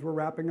you as we're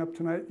wrapping up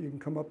tonight. You can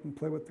come up and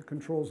play with the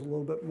controls a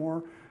little bit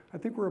more. I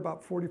think we're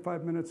about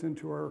 45 minutes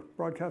into our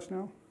broadcast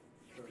now.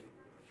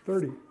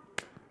 30.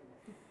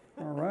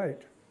 All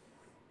right.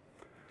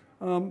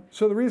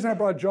 So the reason I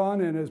brought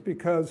John in is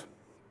because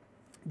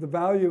the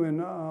value in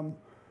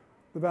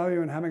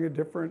having a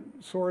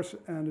different source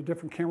and a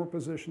different camera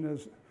position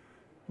is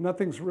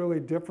nothing's really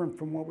different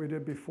from what we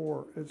did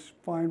before. It's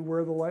find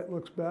where the light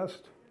looks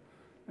best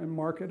and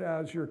mark it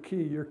as your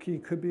key. Your key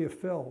could be a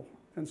fill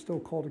and still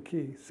called a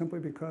key, simply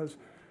because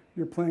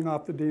you're playing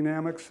off the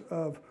dynamics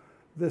of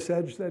this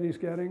edge that he's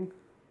getting.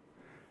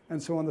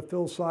 And so on the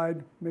fill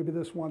side, maybe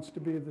this wants to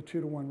be the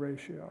 2-to-1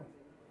 ratio.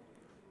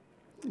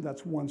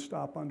 That's one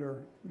stop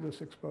under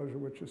this exposure,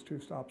 which is 2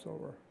 stops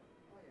over.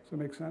 Does that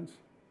make sense?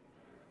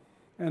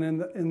 And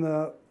in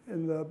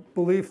the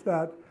belief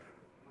that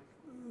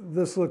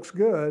this looks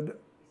good,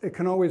 it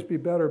can always be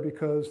better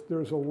because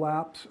there's a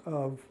lapse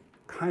of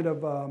kind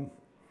of,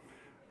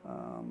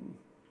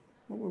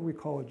 what would we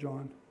call it,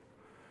 John?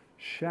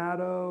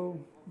 Shadow,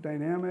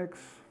 dynamics.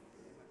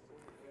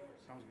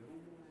 Sounds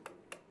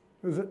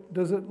good.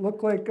 Does it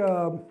look like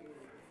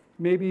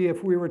maybe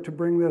if we were to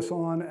bring this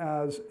on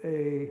as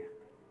a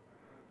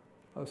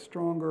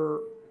stronger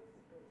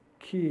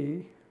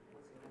key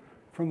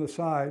from the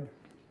side,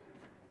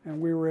 and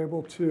we were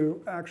able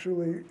to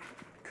actually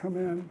come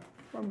in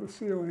from the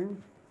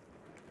ceiling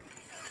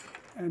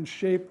and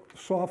shape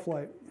soft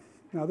light.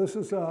 Now this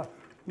is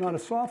not a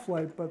soft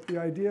light, but the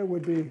idea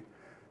would be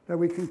that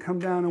we can come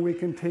down and we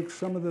can take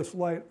some of this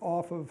light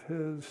off of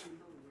his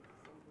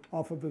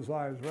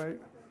eyes, right?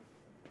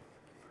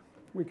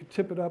 We could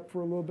tip it up for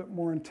a little bit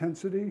more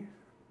intensity,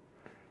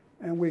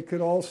 and we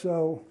could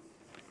also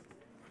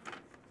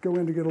go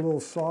in to get a little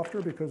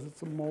softer because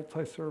it's a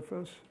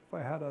multi-surface. If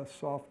I had a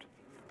soft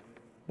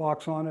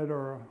box on it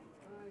or a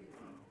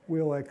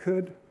wheel, I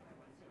could.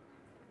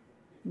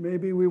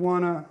 Maybe we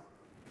want to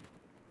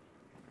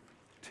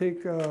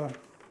take a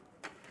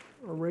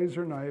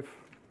razor knife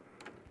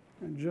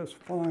and just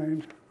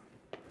find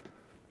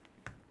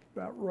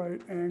that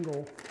right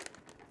angle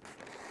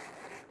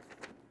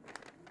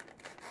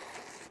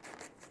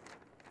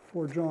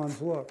for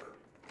John's look.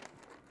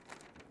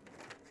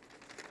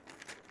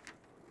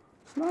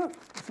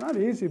 It's not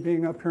easy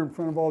being up here in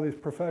front of all these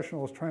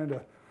professionals trying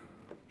to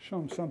show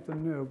them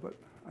something new, but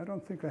I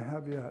don't think I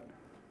have yet.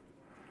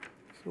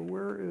 So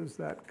where is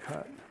that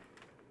cut?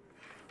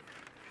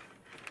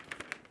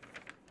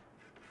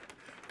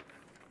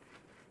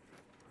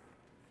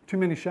 Too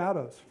many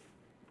shadows,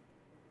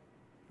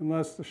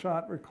 unless the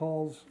shot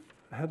recalls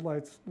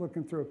headlights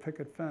looking through a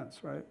picket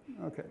fence, right?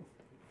 Okay.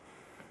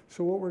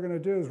 So what we're going to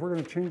do is we're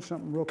going to change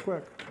something real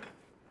quick.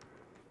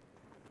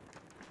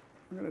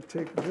 We're going to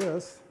take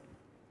this,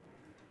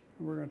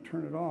 and we're going to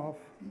turn it off.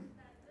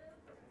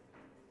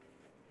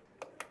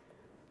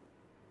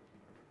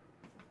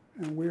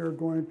 And we are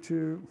going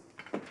to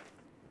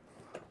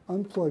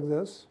unplug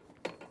this.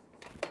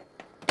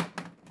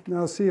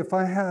 Now see, if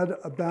I had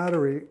a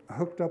battery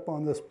hooked up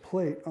on this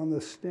plate, on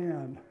this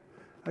stand,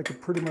 I could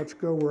pretty much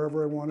go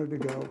wherever I wanted to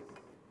go.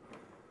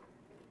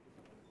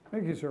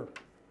 Thank you, sir.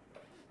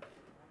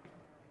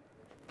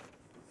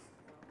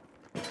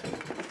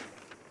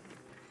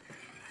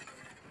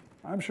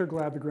 I'm sure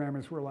glad the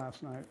Grammys were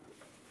last night.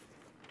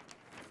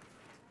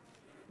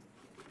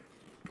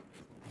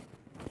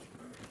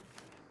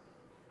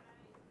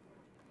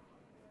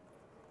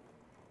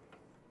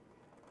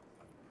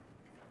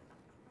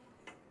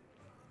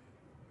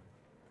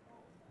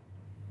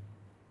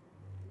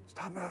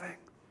 Stop moving.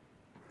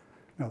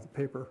 No, the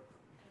paper.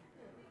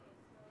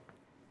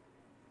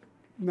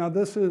 Now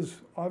this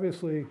is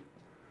obviously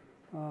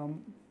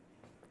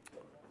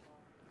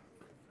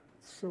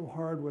so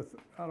hard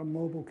without a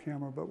mobile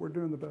camera, but we're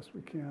doing the best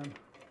we can.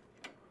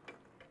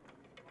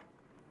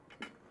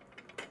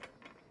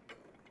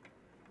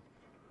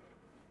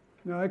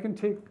 Now I can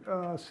take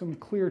some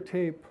clear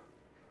tape.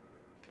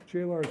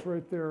 JLR is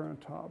right there on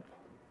top.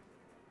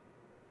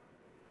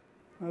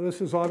 Now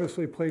this is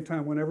obviously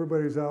playtime when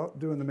everybody's out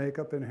doing the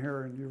makeup and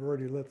hair and you've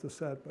already lit the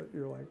set, but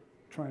you're like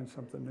trying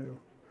something new.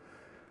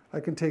 I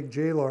can take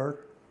JLR.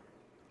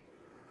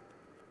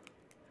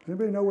 Does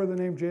anybody know where the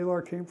name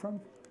JLR came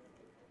from?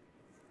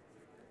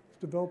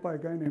 It's developed by a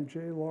guy named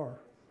J. Lar.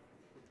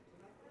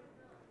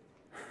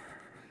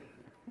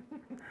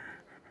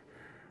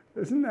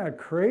 Isn't that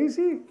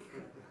crazy?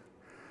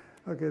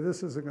 Okay,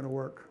 this isn't going to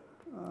work.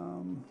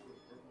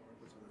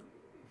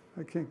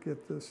 I can't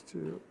get this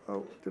to,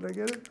 oh, did I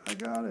get it? I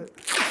got it.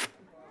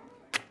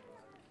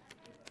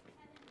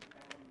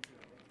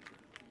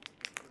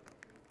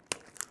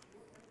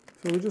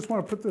 So we just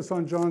want to put this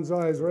on John's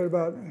eyes right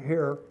about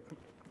here.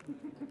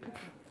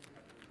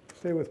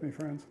 Stay with me,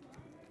 friends.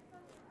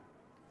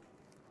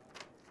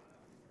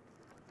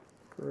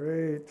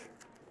 Great.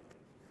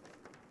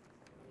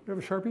 You have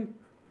a Sharpie?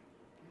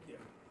 Yeah.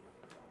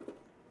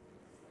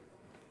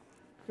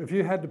 If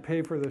you had to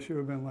pay for this, you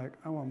would have been like,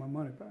 I want my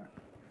money back.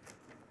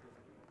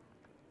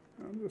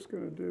 I'm just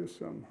going to do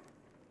some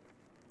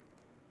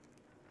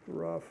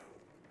rough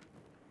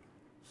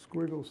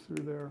squiggles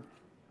through there.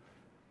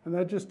 And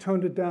that just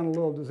toned it down a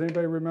little. Does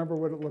anybody remember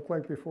what it looked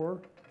like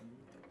before?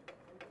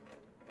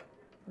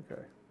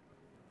 Okay.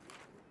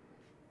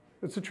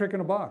 It's a trick in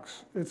a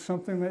box. It's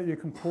something that you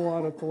can pull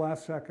out at the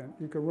last second.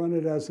 You can run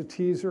it as a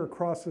teaser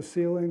across the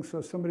ceiling,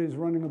 so somebody's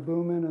running a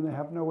boom in and they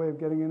have no way of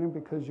getting in it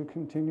because you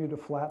continue to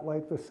flat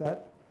light the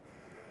set.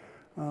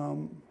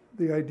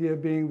 The idea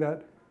being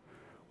that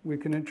we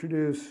can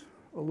introduce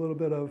a little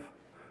bit of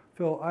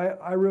fill.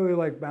 I really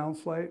like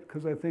bounce light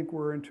because I think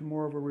we're into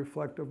more of a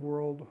reflective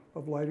world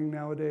of lighting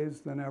nowadays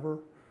than ever,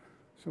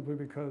 simply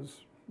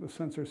because the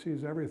sensor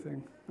sees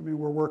everything. I mean,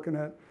 we're working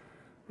at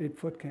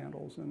 8-foot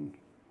candles and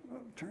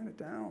turn it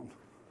down.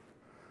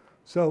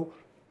 So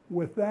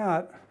with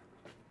that,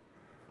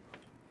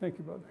 thank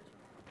you, bud.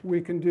 We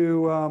can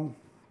do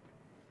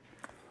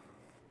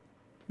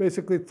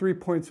basically 3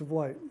 points of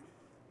light.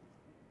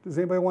 Does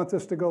anybody want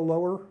this to go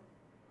lower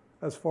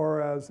as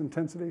far as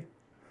intensity?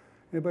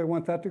 Anybody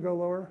want that to go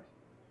lower?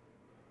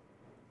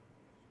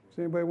 Does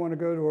anybody want to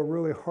go to a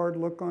really hard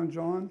look on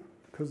John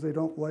because they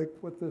don't like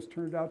what this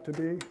turned out to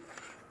be?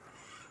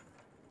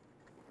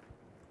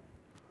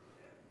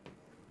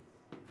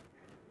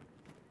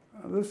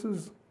 This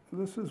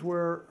is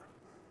where,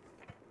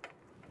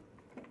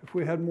 if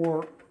we had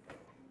more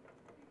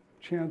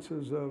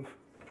chances of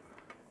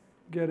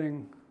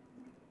getting,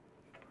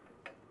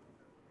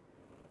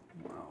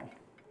 wow.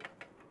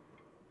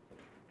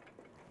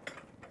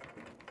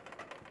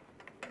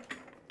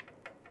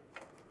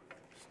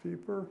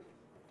 Steeper.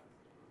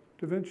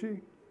 Da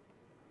Vinci.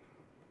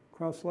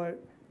 Cross light,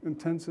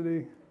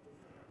 intensity,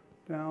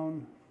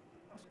 down.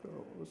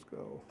 Let's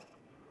go.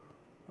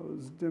 I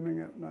was dimming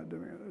it, not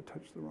dimming it. I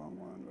touched the wrong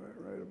one,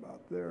 right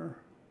about there.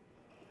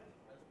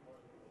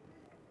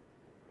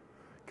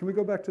 Can we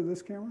go back to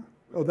this camera?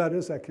 Oh, that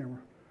is that camera.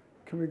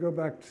 Can we go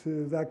back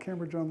to that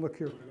camera, John? Look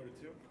here. Can we go to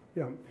 2?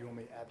 Yeah. You want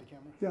me to add the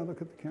camera? Yeah,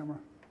 look at the camera.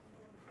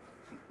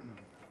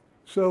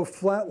 So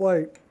flat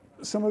light.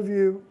 Some of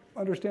you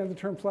understand the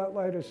term flat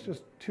light. It's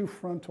just too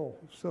frontal.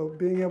 So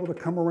being able to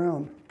come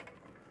around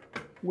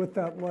with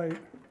that light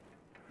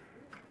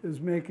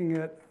is making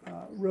it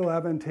real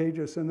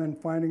advantageous, and then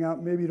finding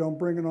out maybe you don't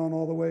bring it on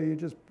all the way, you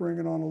just bring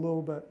it on a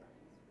little bit.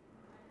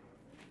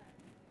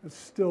 It's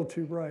still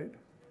too bright.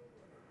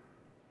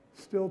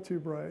 Still too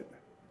bright.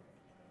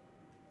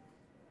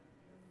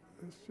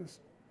 It's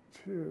just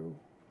too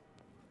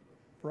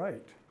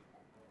bright.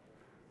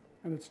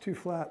 And it's too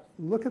flat.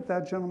 Look at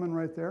that gentleman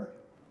right there.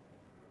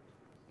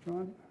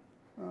 John,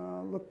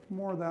 look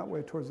more that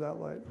way towards that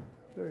light.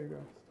 There you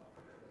go.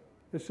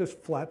 It's just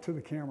flat to the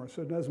camera,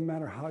 so it doesn't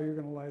matter how you're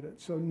going to light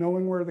it. So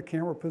knowing where the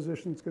camera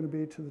position is going to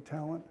be to the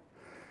talent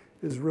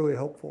is really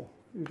helpful.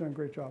 You've done a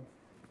great job.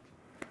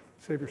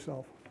 Save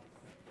yourself.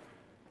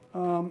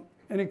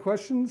 Any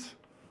questions?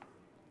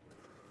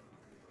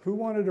 Who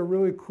wanted a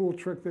really cool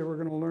trick they were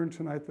going to learn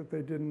tonight that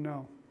they didn't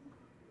know?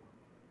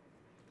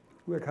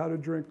 Like how to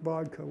drink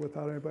vodka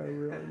without anybody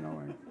really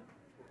knowing.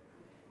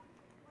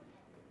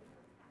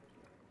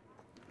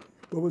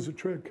 What was the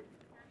trick?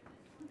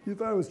 You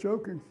thought I was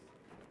joking.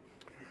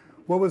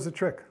 What was the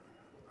trick?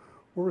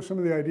 What were some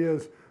of the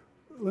ideas?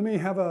 Let me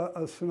have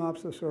a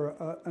synopsis or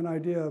an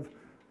idea of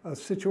a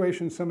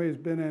situation somebody's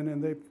been in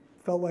and they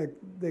felt like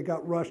they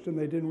got rushed and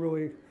they didn't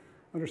really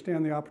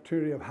understand the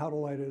opportunity of how to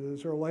light it.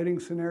 Is there a lighting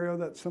scenario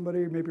that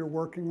somebody maybe you're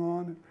working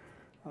on,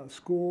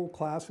 school,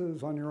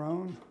 classes, on your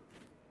own?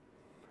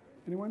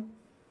 Anyone?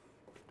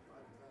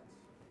 Live events.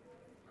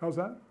 How's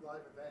that?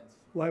 Live events.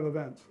 Live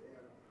events. You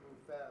gotta move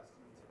fast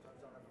and sometimes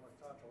don't have much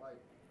time to light.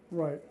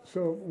 Right.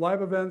 So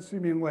live events,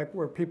 you mean like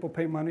where people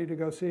pay money to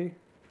go see?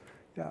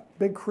 Yeah.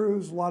 Big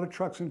crews, a lot of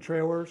trucks and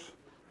trailers.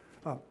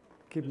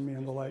 Keeping me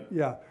in the light.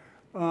 Yeah.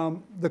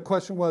 The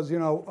question was,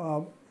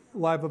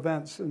 live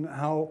events and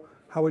how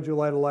would you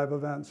light a live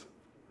events?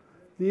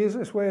 The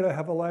easiest way to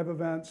have a live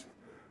event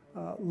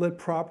lit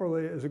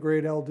properly is a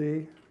great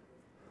LD.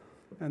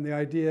 And the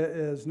idea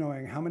is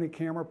knowing how many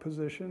camera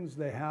positions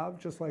they have,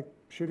 just like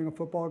shooting a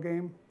football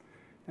game,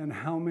 and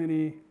how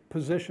many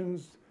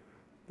positions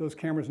those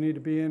cameras need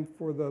to be in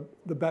for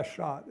the best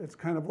shot. It's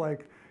kind of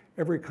like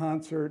every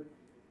concert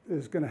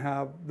is going to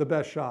have the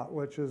best shot,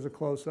 which is a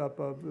close-up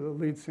of the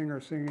lead singer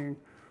singing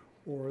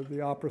or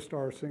the opera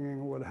star singing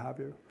or what have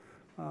you.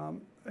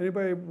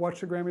 Anybody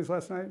watch the Grammys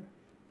last night?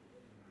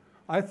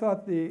 I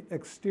thought the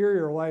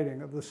exterior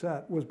lighting of the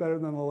set was better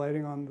than the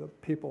lighting on the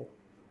people.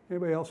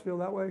 Anybody else feel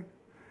that way?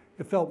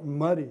 It felt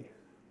muddy,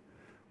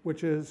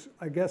 which is,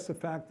 I guess, the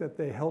fact that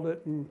they held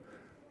it in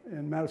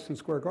Madison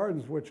Square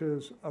Gardens, which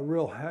is a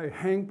real high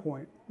hang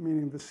point,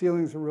 meaning the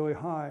ceilings are really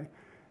high,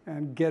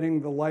 and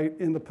getting the light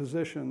in the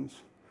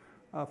positions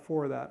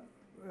for that.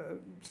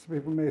 Some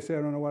people may say,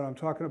 I don't know what I'm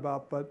talking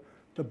about, but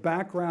the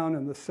background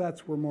and the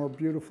sets were more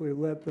beautifully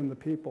lit than the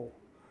people.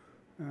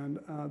 And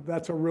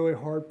that's a really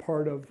hard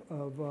part of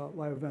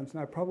live events.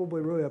 And I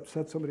probably really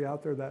upset somebody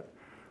out there that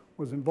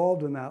was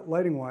involved in that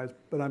lighting-wise,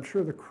 but I'm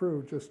sure the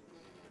crew just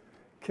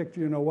kicked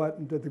you know what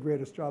and did the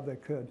greatest job they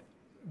could.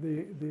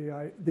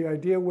 The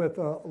idea with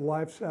a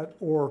live set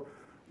or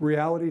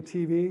reality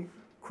TV,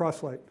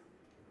 cross-light.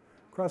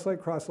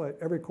 Cross-light, cross-light,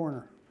 every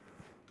corner.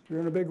 If you're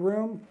in a big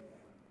room,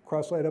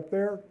 cross-light up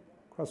there,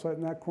 cross-light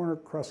in that corner,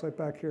 cross-light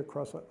back here,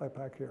 cross-light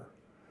back here.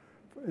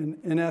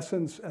 In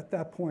essence, at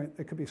that point,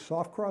 it could be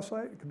soft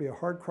cross-light, it could be a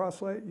hard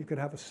cross-light, you could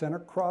have a center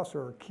cross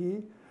or a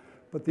key.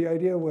 But the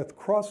idea with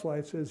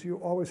cross-lights is you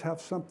always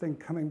have something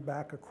coming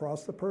back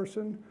across the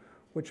person,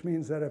 which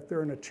means that if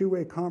they're in a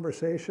two-way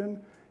conversation,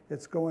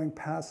 it's going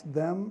past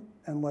them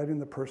and lighting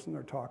the person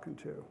they're talking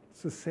to.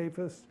 It's the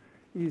safest,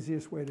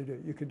 easiest way to do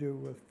it. You could do it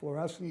with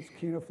fluorescence,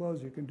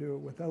 kinoflows, you can do it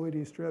with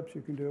LED strips,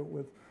 you can do it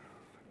with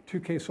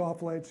 2K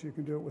soft lights, you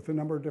can do it with a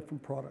number of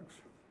different products.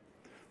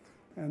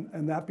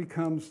 And that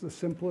becomes the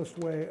simplest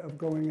way of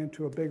going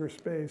into a bigger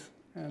space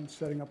and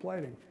setting up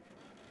lighting,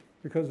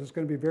 because it's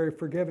going to be very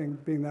forgiving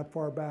being that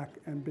far back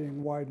and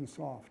being wide and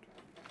soft.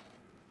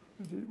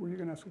 Were you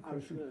going to ask a I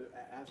was question? going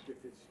to ask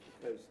if it's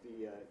because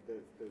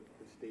the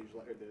stage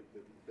light or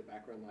the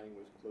background lighting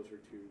was closer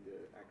to the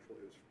actual,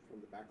 it was from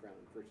the background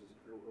versus,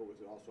 or was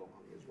it also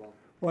hung as well?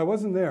 Well, I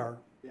wasn't there,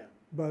 Yeah.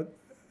 but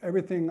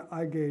everything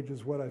I gauge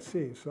is what I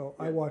see. So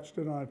I Yeah. watched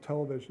it on a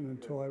television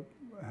until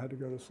I had to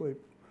go to sleep.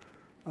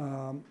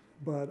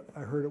 But I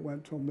heard it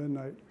went till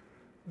midnight.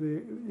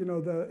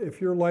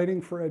 If you're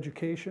lighting for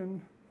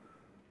education,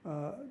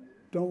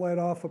 don't light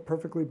off a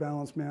perfectly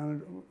balanced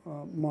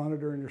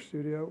monitor in your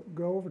studio.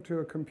 Go over to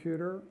a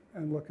computer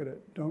and look at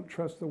it. Don't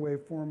trust the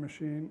waveform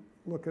machine.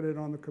 Look at it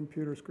on the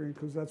computer screen,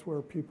 because that's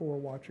where people are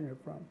watching it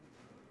from.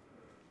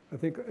 I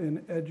think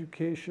in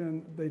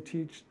education, they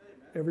teach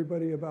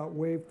everybody about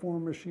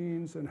waveform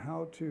machines and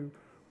how to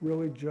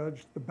really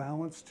judge the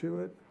balance to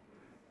it.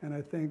 And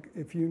I think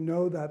if you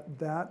know that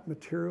that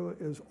material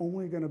is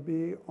only going to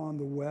be on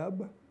the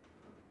web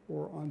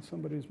or on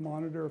somebody's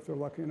monitor, if they're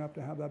lucky enough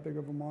to have that big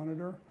of a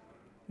monitor,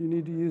 you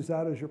need to use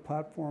that as your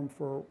platform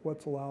for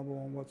what's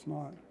allowable and what's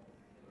not.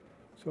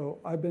 So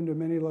I've been to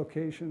many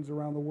locations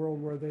around the world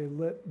where they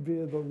lit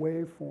via the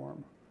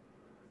waveform,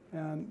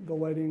 and the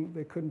lighting,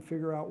 they couldn't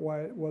figure out why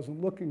it wasn't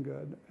looking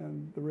good.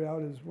 And the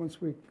reality is, once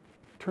we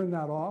turned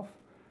that off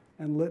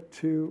and lit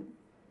to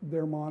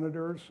their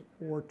monitors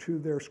or to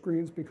their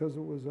screens, because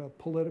it was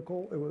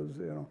political, it was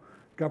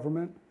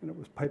government, and it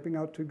was piping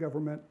out to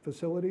government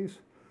facilities,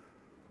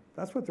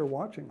 that's what they're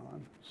watching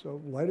on. So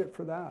light it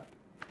for that.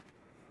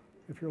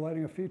 If you're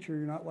lighting a feature,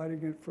 you're not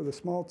lighting it for the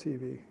small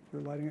TV,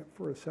 you're lighting it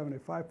for a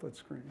 75-foot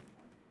screen.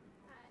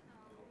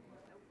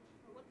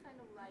 What kind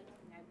of lighting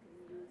I can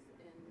use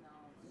in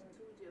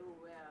studio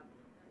where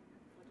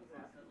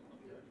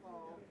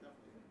people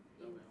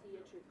in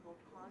theatrical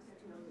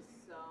costumes,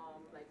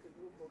 like a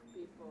group of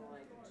people,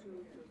 like 2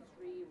 to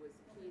 3 with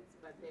kids,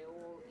 but they're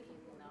all in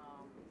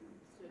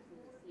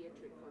certain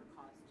theatrical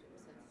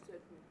costumes and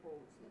certain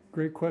poses?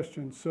 Great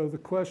question. So the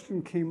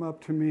question came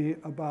up to me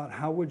about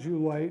how would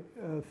you light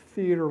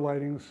theater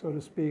lighting, so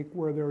to speak,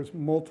 where there's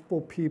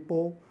multiple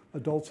people,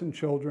 adults and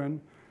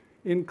children,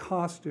 in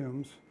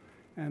costumes,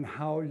 and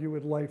how you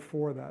would light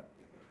for that.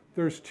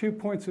 There's 2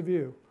 points of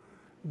view.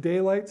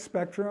 Daylight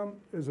spectrum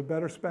is a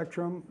better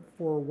spectrum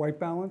for white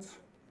balance,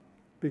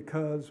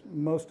 because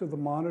most of the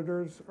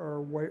monitors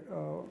are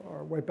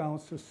white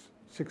balance to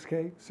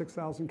 6K,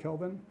 6,000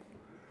 Kelvin.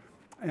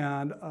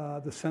 And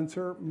the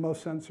sensor,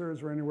 most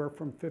sensors are anywhere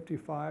from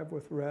 55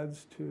 with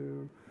Reds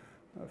to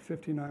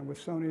 59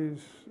 with Sonys.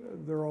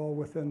 They're all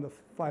within the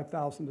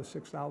 5,000 to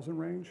 6,000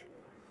 range.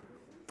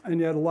 And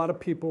yet a lot of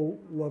people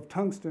love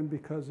tungsten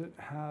because it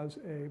has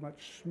a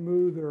much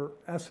smoother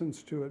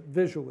essence to it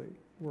visually.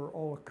 We're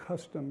all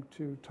accustomed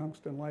to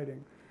tungsten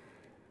lighting.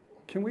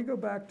 Can we go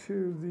back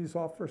to these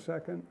off for a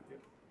second?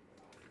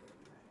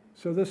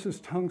 So this is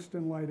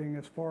tungsten lighting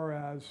as far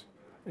as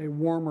a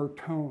warmer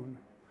tone.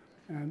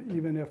 And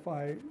even if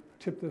I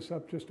tip this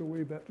up just a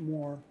wee bit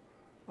more,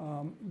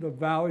 the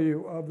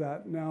value of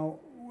that. Now,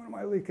 what am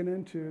I leaking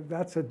into?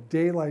 That's a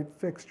daylight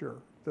fixture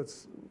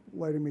that's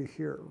lighting me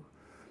here.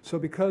 So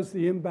because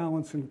the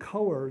imbalance in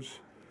colors,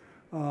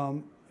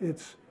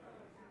 it's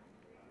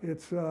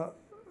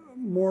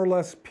more or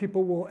less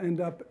people will end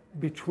up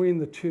between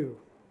the two.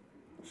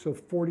 So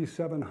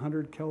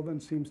 4,700 Kelvin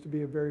seems to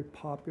be a very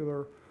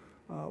popular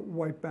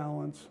white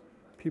balance.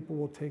 People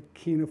will take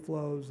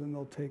kinoflows and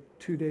they'll take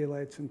 2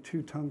 daylights and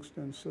 2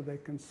 tungstens so they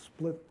can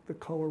split the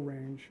color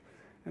range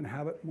and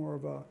have it more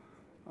of a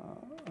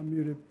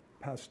muted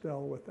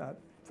pastel with that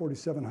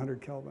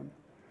 4,700 Kelvin.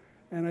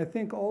 And I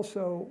think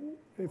also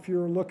if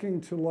you're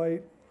looking to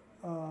light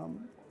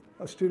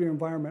a studio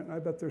environment, and I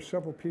bet there's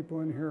several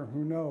people in here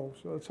who know,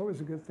 so it's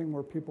always a good thing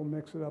where people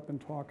mix it up and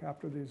talk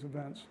after these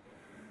events.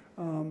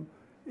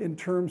 In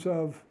terms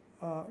of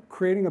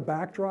creating a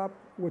backdrop,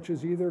 which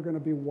is either going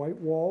to be white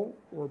wall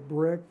or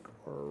brick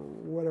or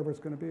whatever it's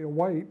going to be, a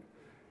white,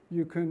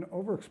 you can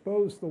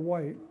overexpose the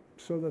white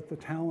so that the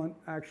talent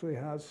actually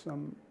has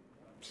some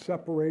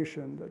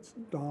separation that's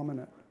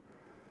dominant.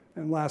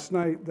 And last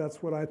night,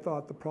 that's what I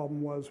thought the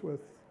problem was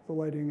with the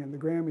lighting in the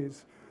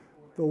Grammys.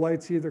 The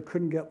lights either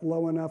couldn't get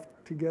low enough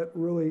to get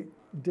really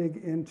dig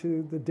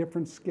into the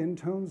different skin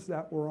tones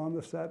that were on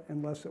the set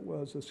unless it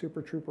was a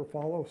Super Trooper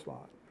follow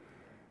spot.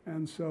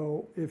 And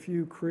so if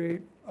you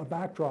create a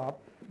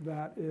backdrop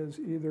that is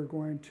either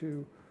going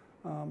to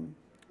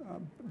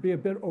be a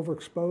bit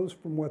overexposed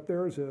from what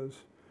theirs is,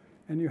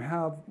 and you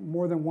have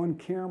more than one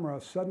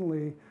camera,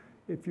 suddenly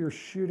if you're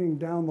shooting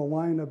down the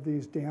line of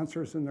these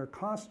dancers in their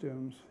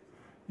costumes,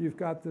 you've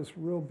got this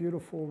real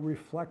beautiful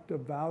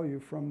reflective value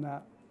from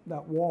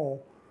that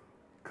wall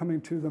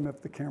coming to them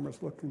if the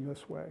camera's looking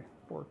this way,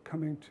 or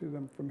coming to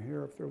them from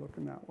here if they're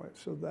looking that way.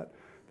 So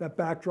that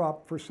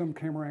backdrop for some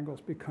camera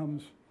angles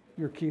becomes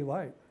your key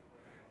light.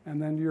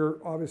 And then you're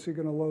obviously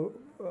going to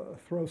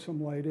throw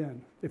some light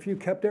in. If you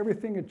kept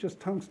everything at just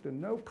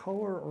tungsten, no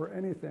color or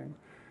anything,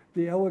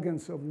 the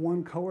elegance of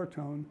one color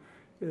tone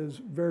is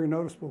very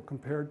noticeable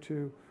compared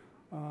to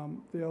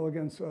the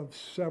elegance of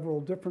several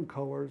different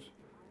colors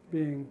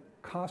being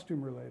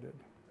costume related.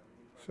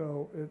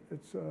 So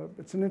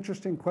it's an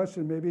interesting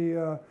question. Maybe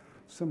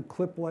some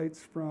clip lights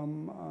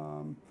from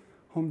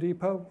Home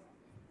Depot,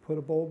 put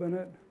a bulb in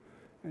it,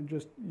 and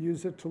just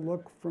use it to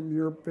look from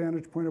your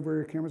vantage point of where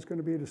your camera's going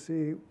to be to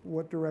see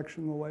what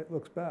direction the light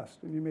looks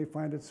best. And you may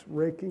find it's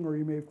raking, or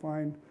you may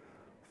find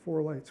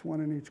 4 lights, 1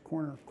 in each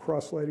corner,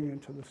 cross-lighting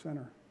into the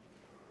center.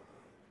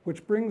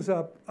 Which brings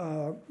up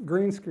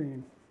green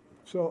screen.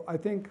 So I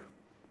think,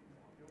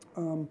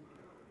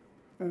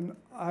 and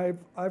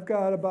I've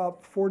got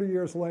about 40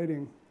 years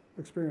lighting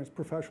experience,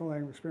 professional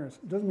lighting experience.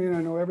 It doesn't mean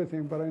I know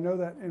everything, but I know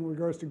that in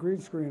regards to green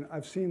screen,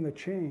 I've seen the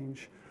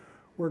change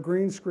where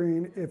green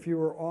screen, if you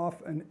were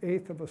off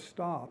 1/8 of a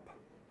stop,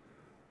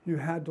 you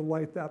had to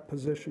light that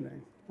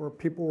positioning, where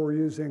people were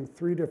using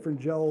 3 different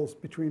gels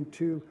between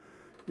 2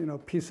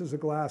 pieces of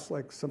glass,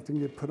 like something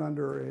you'd put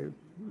under a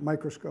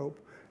microscope,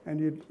 and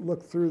you'd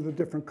look through the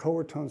different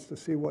color tones to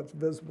see what's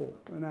visible.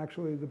 And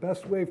actually, the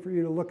best way for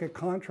you to look at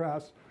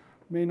contrast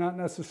may not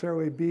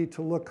necessarily be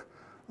to look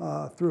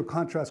through a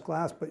contrast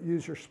glass, but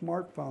use your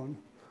smartphone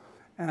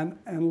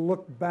and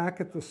look back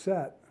at the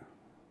set.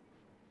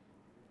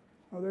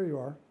 Oh, there you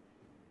are.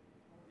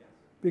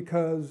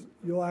 Because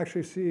you'll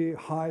actually see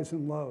highs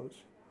and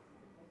lows.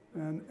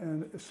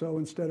 And so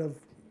instead of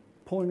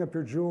pulling up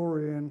your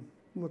jewelry and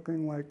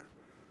looking like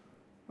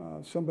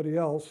somebody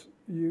else,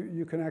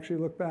 you can actually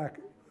look back.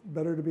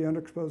 Better to be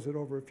underexposed it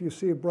over. If you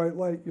see a bright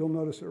light, you'll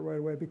notice it right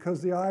away,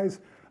 because the eyes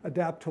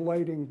adapt to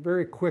lighting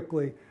very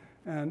quickly,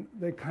 and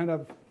they kind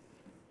of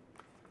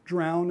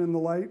drown in the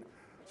light,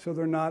 so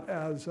they're not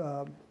as,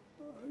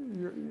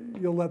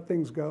 you'll let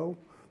things go.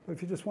 But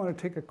if you just want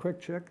to take a quick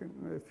check,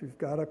 if you've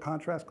got a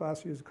contrast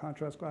glass, use a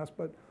contrast glass,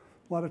 but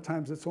a lot of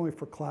times it's only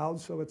for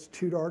clouds, so it's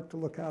too dark to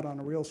look out on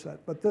a real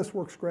set. But this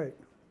works great.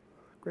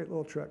 Great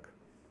little trick.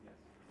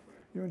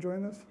 You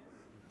enjoying this?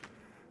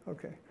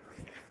 Okay.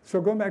 So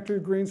going back to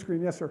your green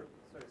screen, yes, sir?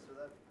 Sorry, so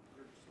that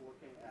you're just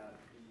looking at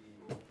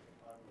the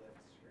unlit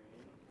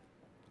screen,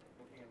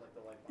 looking at like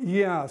the light.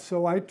 Yeah, so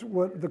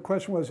what the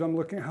question was, I'm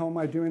looking, how am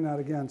I doing that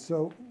again?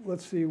 So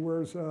let's see,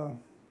 where's, for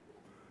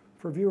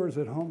viewers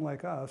at home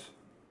like us,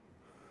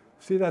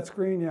 see that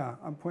screen? Yeah,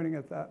 I'm pointing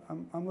at that.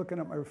 I'm looking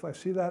at my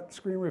reflection. See that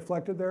screen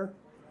reflected there?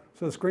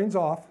 So the screen's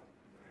off,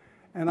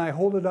 and I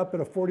hold it up at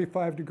a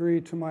 45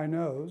 degree to my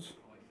nose,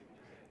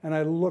 and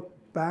I look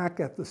back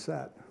at the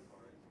set.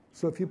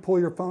 So if you pull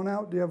your phone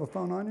out, do you have a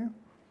phone on you?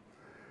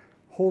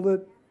 Hold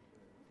it,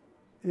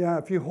 yeah,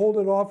 if you hold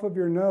it off of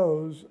your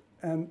nose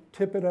and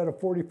tip it at a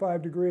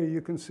 45 degree,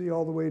 you can see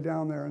all the way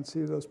down there and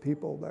see those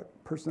people,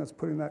 that person that's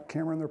putting that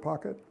camera in their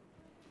pocket.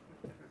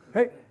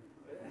 Hey.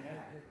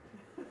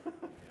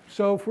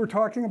 So if we're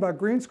talking about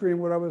green screen,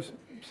 what I was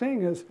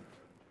saying is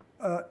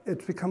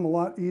it's become a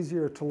lot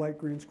easier to light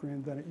green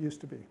screen than it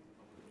used to be.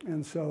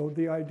 And so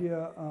the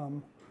idea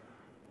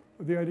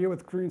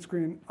with green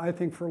screen, I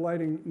think for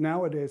lighting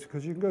nowadays,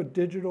 because you can go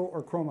digital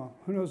or chroma.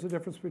 Who knows the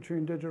difference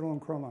between digital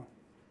and chroma?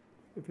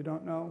 If you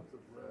don't know.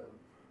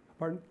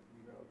 Pardon?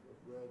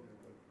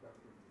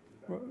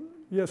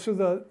 Yeah, so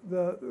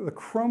the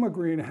chroma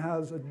green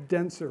has a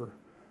denser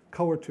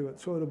color to it,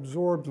 so it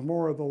absorbs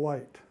more of the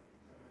light,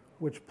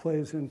 which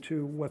plays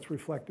into what's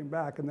reflecting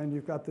back. And then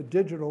you've got the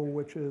digital,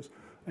 which is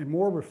a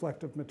more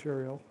reflective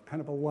material, kind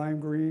of a lime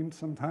green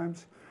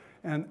sometimes,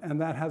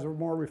 and that has a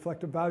more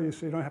reflective value,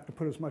 so you don't have to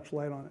put as much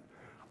light on it.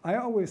 I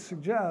always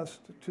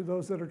suggest to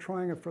those that are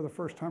trying it for the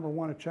first time or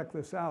want to check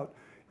this out,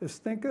 is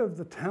think of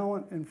the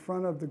talent in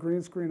front of the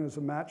green screen as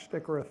a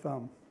matchstick or a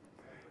thumb.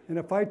 And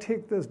if I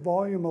take this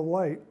volume of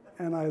light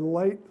and I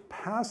light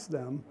past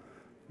them,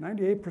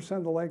 98%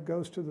 of the light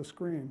goes to the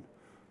screen.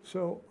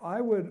 So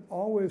I would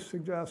always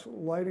suggest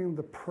lighting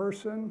the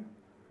person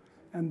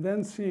and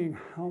then seeing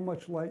how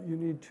much light you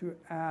need to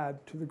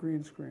add to the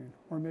green screen.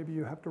 Or maybe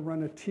you have to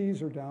run a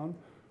teaser down,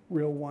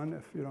 real one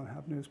if you don't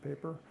have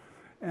newspaper,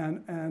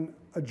 and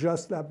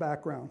adjust that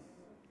background.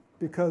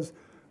 Because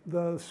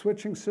the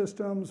switching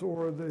systems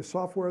or the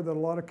software that a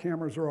lot of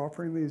cameras are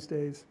offering these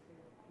days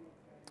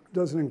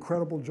does an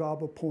incredible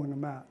job of pulling a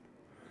matte.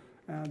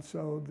 And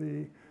so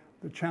the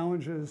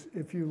challenge is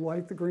if you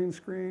light the green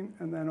screen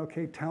and then,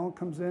 okay, talent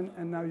comes in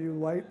and now you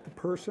light the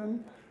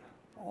person,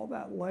 all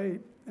that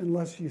light,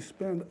 unless you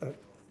spend a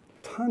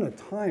ton of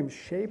time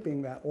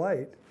shaping that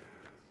light,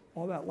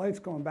 all that light's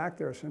going back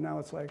there. So now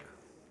it's like,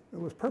 it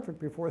was perfect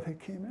before they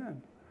came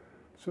in.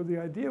 So the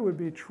idea would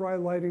be try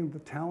lighting the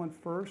talent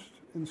first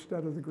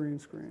instead of the green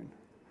screen.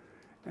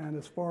 And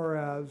as far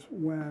as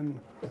when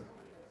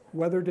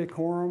weather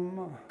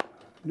decorum,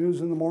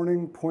 news in the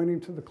morning pointing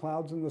to the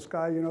clouds in the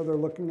sky, you know, they're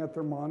looking at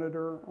their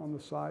monitor on the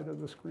side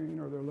of the screen,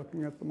 or they're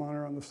looking at the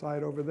monitor on the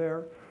side over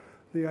there.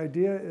 The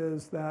idea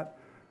is that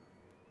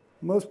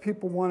most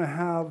people want to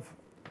have,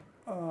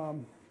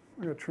 I'm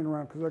going to turn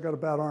around because I got a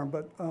bad arm,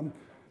 but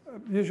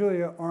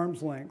usually at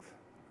arm's length.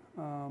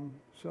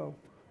 So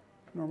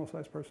normal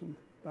sized person,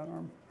 that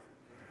arm.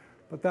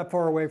 But that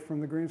far away from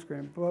the green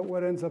screen. But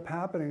what ends up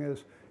happening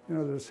is, you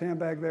know, there's a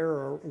sandbag there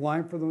or a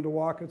line for them to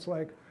walk. It's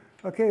like,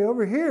 okay,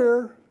 over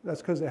here,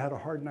 that's because they had a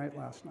hard night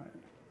last night.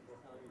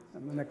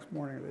 And the next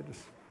morning, they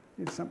just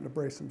need something to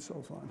brace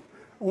themselves on.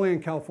 Only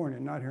in California,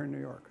 not here in New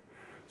York.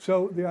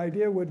 So the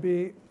idea would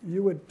be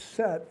you would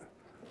set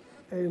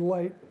a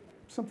light,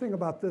 something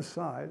about this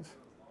size,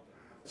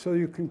 so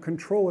you can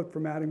control it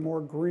from adding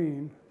more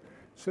green.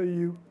 So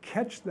you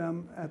catch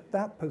them at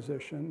that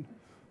position.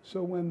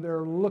 So when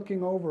they're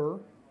looking over,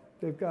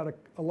 they've got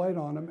a light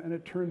on them, and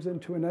it turns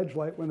into an edge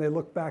light when they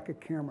look back at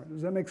camera.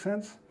 Does that make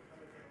sense?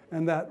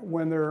 And that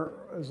when there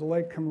is a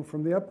light coming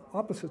from the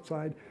opposite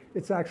side,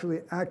 it's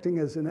actually acting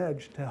as an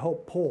edge to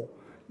help pull.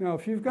 Now,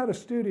 if you've got a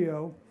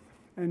studio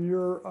and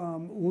you're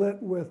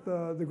lit with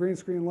the green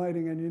screen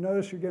lighting, and you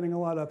notice you're getting a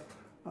lot of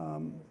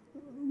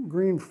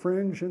green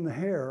fringe in the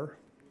hair,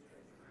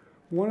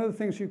 one of the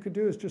things you could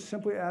do is just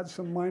simply add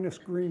some minus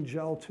green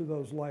gel to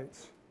those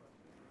lights.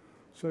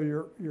 So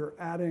you're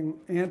adding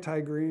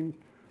anti-green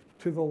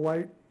to the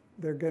light.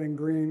 They're getting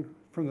green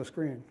from the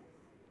screen.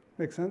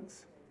 Make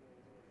sense?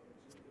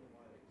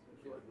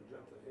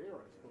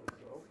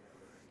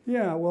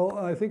 Yeah, well,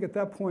 I think at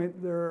that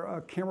point,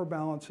 their camera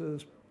balance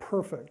is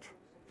perfect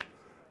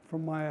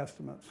from my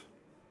estimates.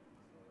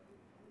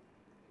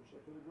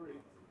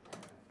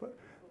 But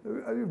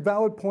a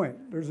valid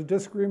point. There's a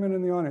disagreement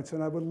in the audience,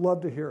 and I would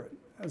love to hear it.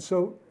 And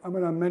so I'm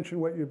going to mention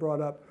what you brought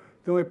up.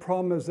 The only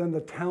problem is then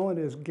the talent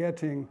is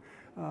getting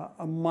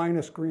a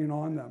minus green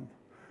on them.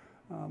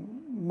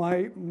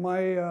 My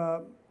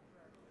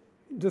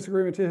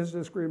disagreement to his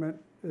disagreement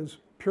is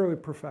purely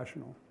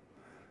professional.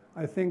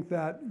 I think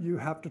that you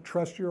have to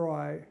trust your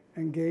eye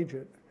and gauge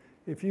it.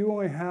 If you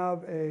only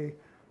have a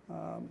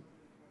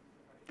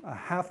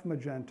half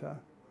magenta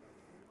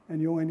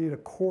and you only need a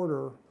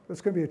quarter, that's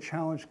going to be a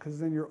challenge because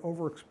then you're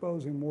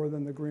overexposing more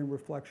than the green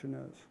reflection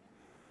is.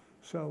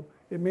 So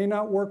it may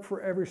not work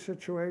for every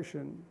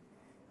situation,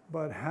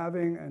 but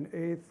having an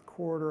eighth,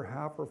 quarter,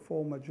 half, or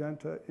full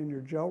magenta in your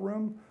gel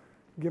room,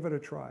 give it a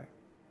try.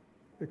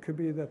 It could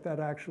be that that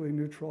actually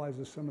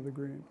neutralizes some of the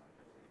green.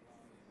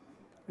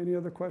 Any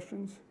other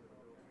questions?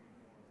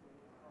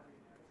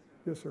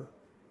 Yes, sir.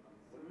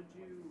 When would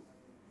you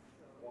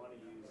want to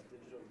use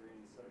digital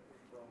green instead of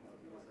chroma?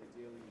 Because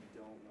ideally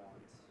you don't want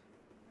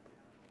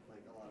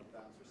like a lot of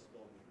bounce or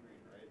spill of green,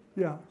 right?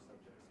 Yeah.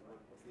 Subjects. So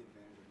what's the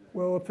advantage of using?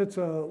 Well, if it's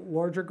a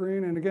larger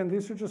green, and again,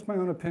 these are just my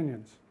own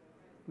opinions.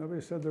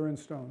 Nobody said they're in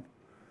stone.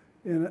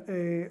 In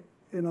a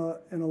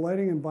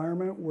lighting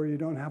environment where you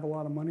don't have a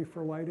lot of money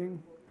for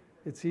lighting,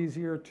 it's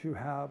easier to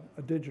have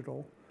a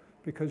digital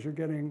because you're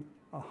getting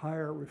a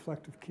higher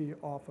reflective key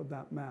off of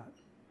that mat.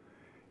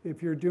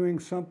 If you're doing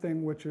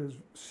something which is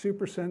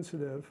super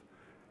sensitive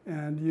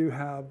and you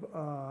have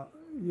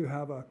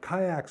a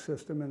kayak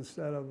system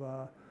instead of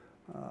a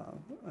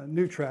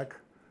Nutrec,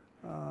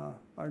 or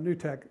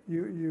Nutec,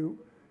 you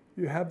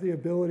have the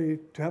ability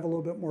to have a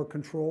little bit more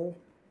control.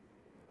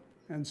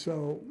 And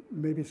so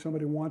maybe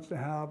somebody wants to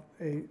have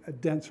a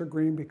denser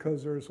green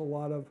because there's a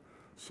lot of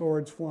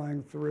swords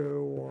flying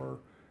through or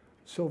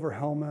silver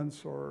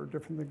helmets or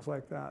different things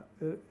like that.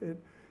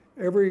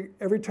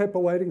 Every type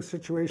of lighting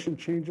situation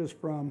changes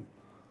from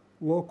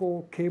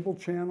local cable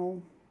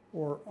channel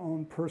or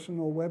own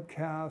personal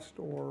webcast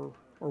or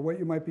what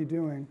you might be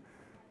doing.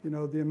 You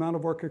know, the amount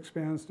of work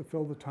expands to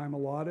fill the time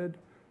allotted.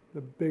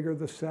 The bigger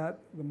the set,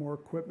 the more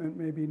equipment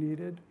may be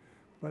needed.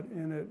 But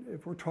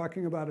if we're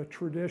talking about a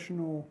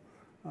traditional,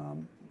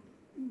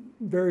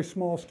 very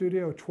small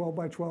studio, a 12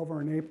 by 12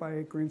 or an 8 by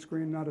 8 green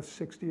screen, not a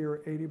 60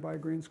 or 80 by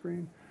green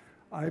screen,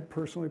 I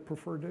personally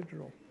prefer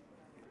digital.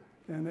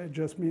 And it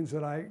just means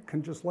that I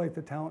can just light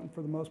the talent, and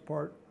for the most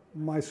part,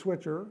 my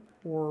switcher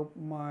or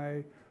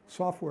my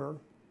software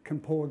can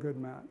pull a good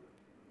mat.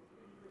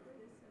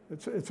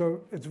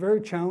 It's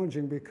very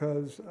challenging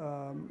because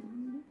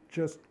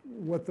just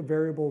what the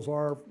variables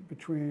are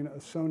between a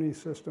Sony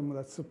system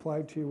that's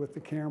supplied to you with the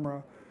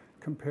camera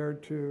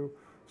compared to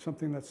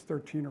something that's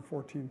 $13,000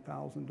 or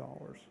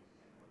 $14,000.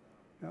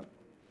 Yep.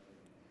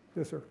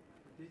 Yes, sir.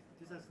 This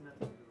has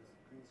nothing to do with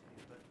green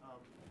screen, but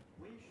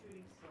when you're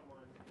shooting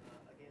someone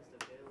against a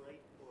very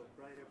light or a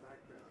brighter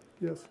background,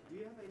 Yes. Do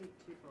you have any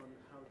tip on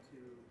how to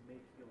make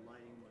your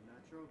lighting more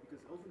natural?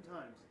 Because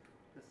oftentimes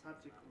the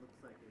subject looks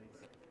like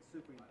it's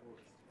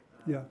superimposed.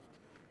 Yeah.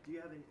 Do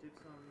you have any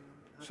tips on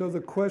how So to the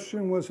do that?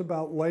 question was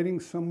about lighting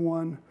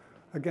someone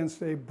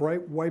against a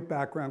bright white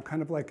background,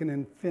 kind of like an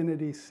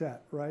infinity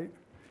set, right?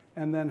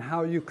 And then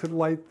how you could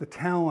light the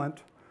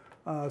talent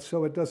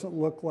so it doesn't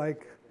look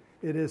like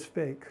it is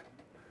fake.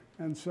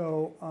 And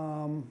so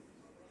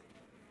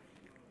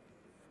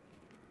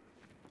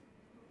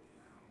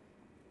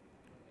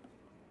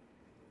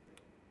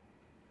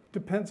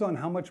depends on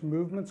how much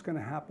movement's going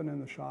to happen in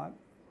the shot.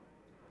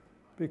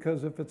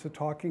 Because if it's a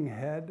talking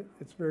head,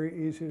 it's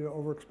very easy to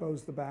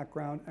overexpose the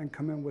background and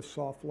come in with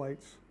soft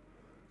lights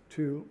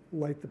to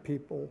light the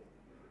people.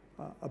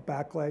 A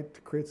backlight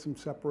to create some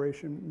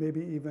separation, maybe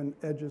even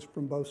edges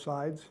from both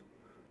sides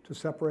to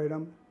separate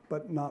them,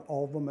 but not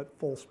all of them at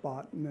full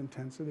spot and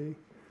intensity.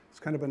 It's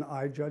kind of an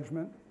eye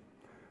judgment.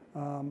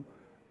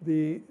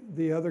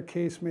 The other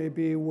case may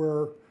be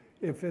where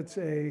if it's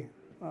a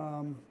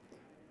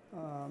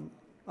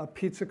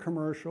pizza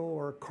commercial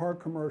or a car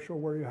commercial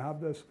where you have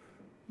this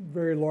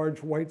very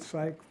large white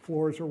cyc,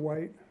 floors are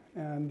white,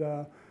 and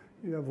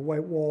you have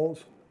white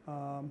walls,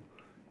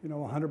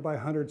 100 by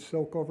 100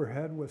 silk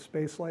overhead with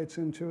space lights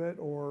into it,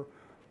 or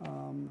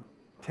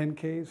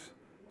 10Ks,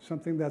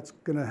 something that's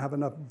going to have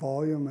enough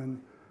volume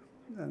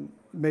and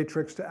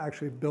matrix to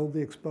actually build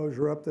the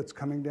exposure up that's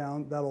coming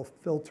down. That'll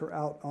filter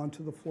out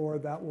onto the floor.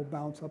 That will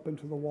bounce up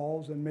into the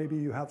walls, and maybe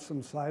you have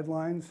some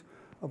sidelines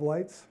of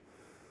lights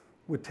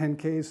with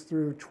 10Ks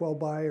through 12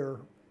 by or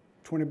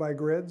 20 by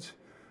grids.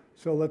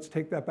 So let's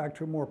take that back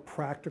to a more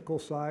practical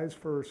size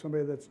for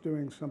somebody that's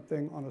doing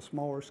something on a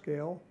smaller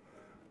scale.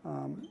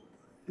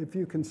 If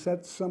you can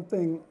set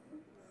something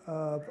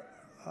of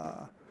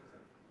a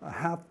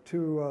half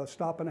to a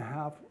stop and a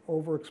half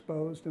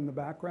overexposed in the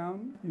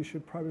background, you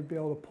should probably be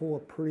able to pull a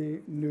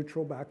pretty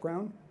neutral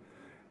background.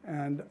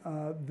 And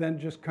then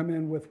just come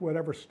in with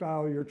whatever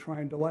style you're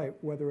trying to light,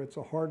 whether it's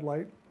a hard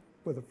light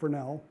with a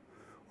Fresnel,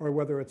 or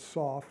whether it's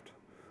soft,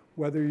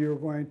 whether you're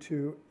going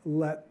to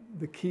let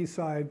the key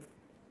side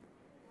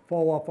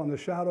fall off on the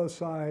shadow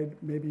side,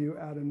 maybe you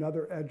add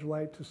another edge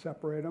light to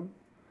separate them.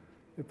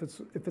 If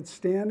it's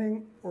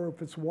standing or if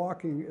it's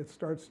walking, it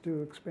starts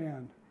to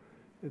expand.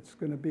 It's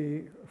going to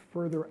be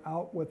further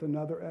out with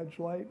another edge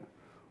light,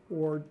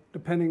 or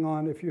depending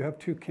on if you have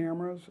two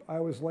cameras, I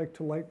always like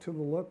to light to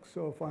the look.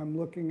 So if I'm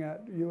looking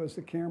at you as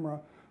the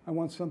camera, I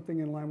want something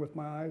in line with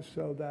my eyes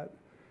so that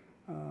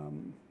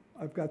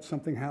I've got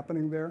something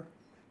happening there.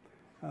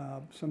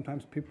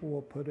 Sometimes people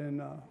will put in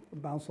a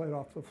bounce light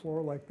off the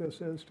floor like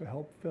this is to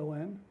help fill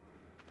in.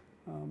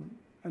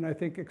 And I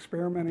think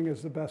experimenting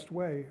is the best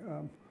way.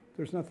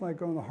 There's nothing like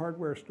going to the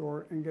hardware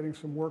store and getting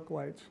some work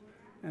lights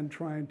and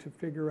trying to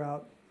figure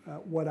out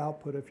what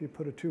output. If you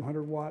put a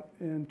 200 watt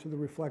into the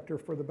reflector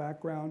for the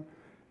background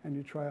and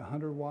you try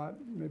 100 watt,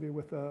 maybe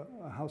with a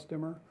house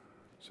dimmer,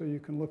 so you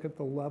can look at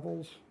the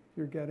levels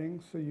you're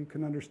getting, so you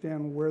can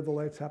understand where the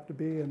lights have to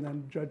be, and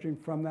then judging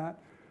from that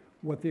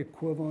what the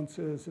equivalence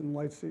is in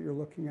lights that you're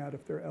looking at,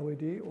 if they're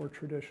LED or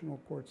traditional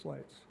quartz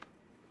lights.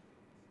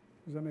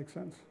 Does that make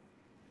sense?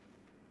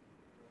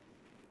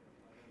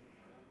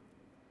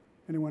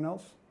 Anyone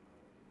else?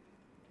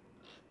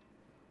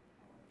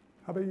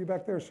 How about you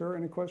back there, sir?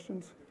 Any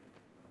questions?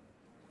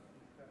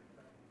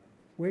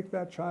 Wake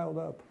that child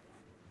up.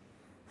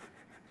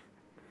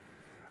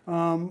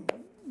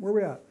 Where are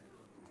we at?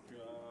 You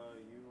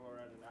are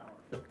at an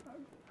hour.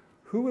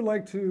 Who would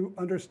like to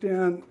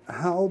understand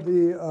how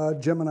the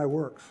Gemini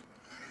works?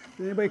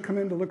 Did anybody come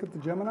in to look at the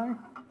Gemini?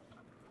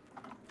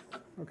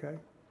 Okay,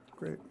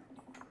 great.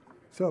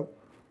 So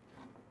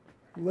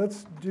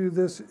let's do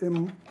this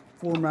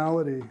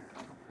informality.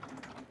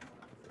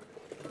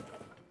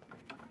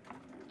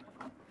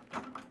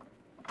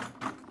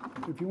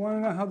 If you want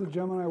to know how the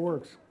Gemini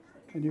works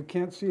and you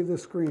can't see the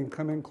screen,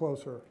 come in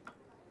closer.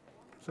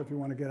 So if you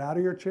want to get out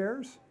of your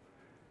chairs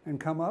and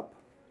come up.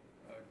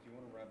 Do you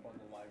want to wrap on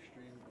the live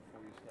stream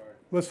before you start?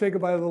 Let's say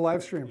goodbye to the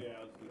live stream. Yeah,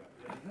 let's do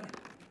that.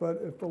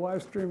 But if the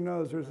live stream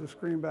knows, there's a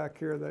screen back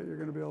here that you're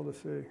going to be able to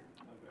see, Okay.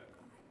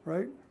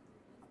 right?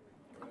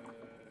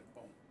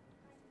 Boom.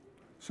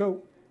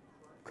 So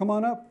come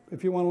on up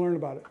if you want to learn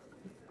about it.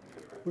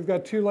 We've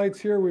got two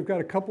lights here. We've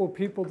got a couple of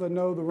people that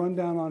know the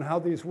rundown on how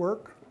these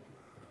work.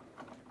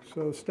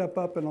 So step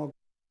up and I'll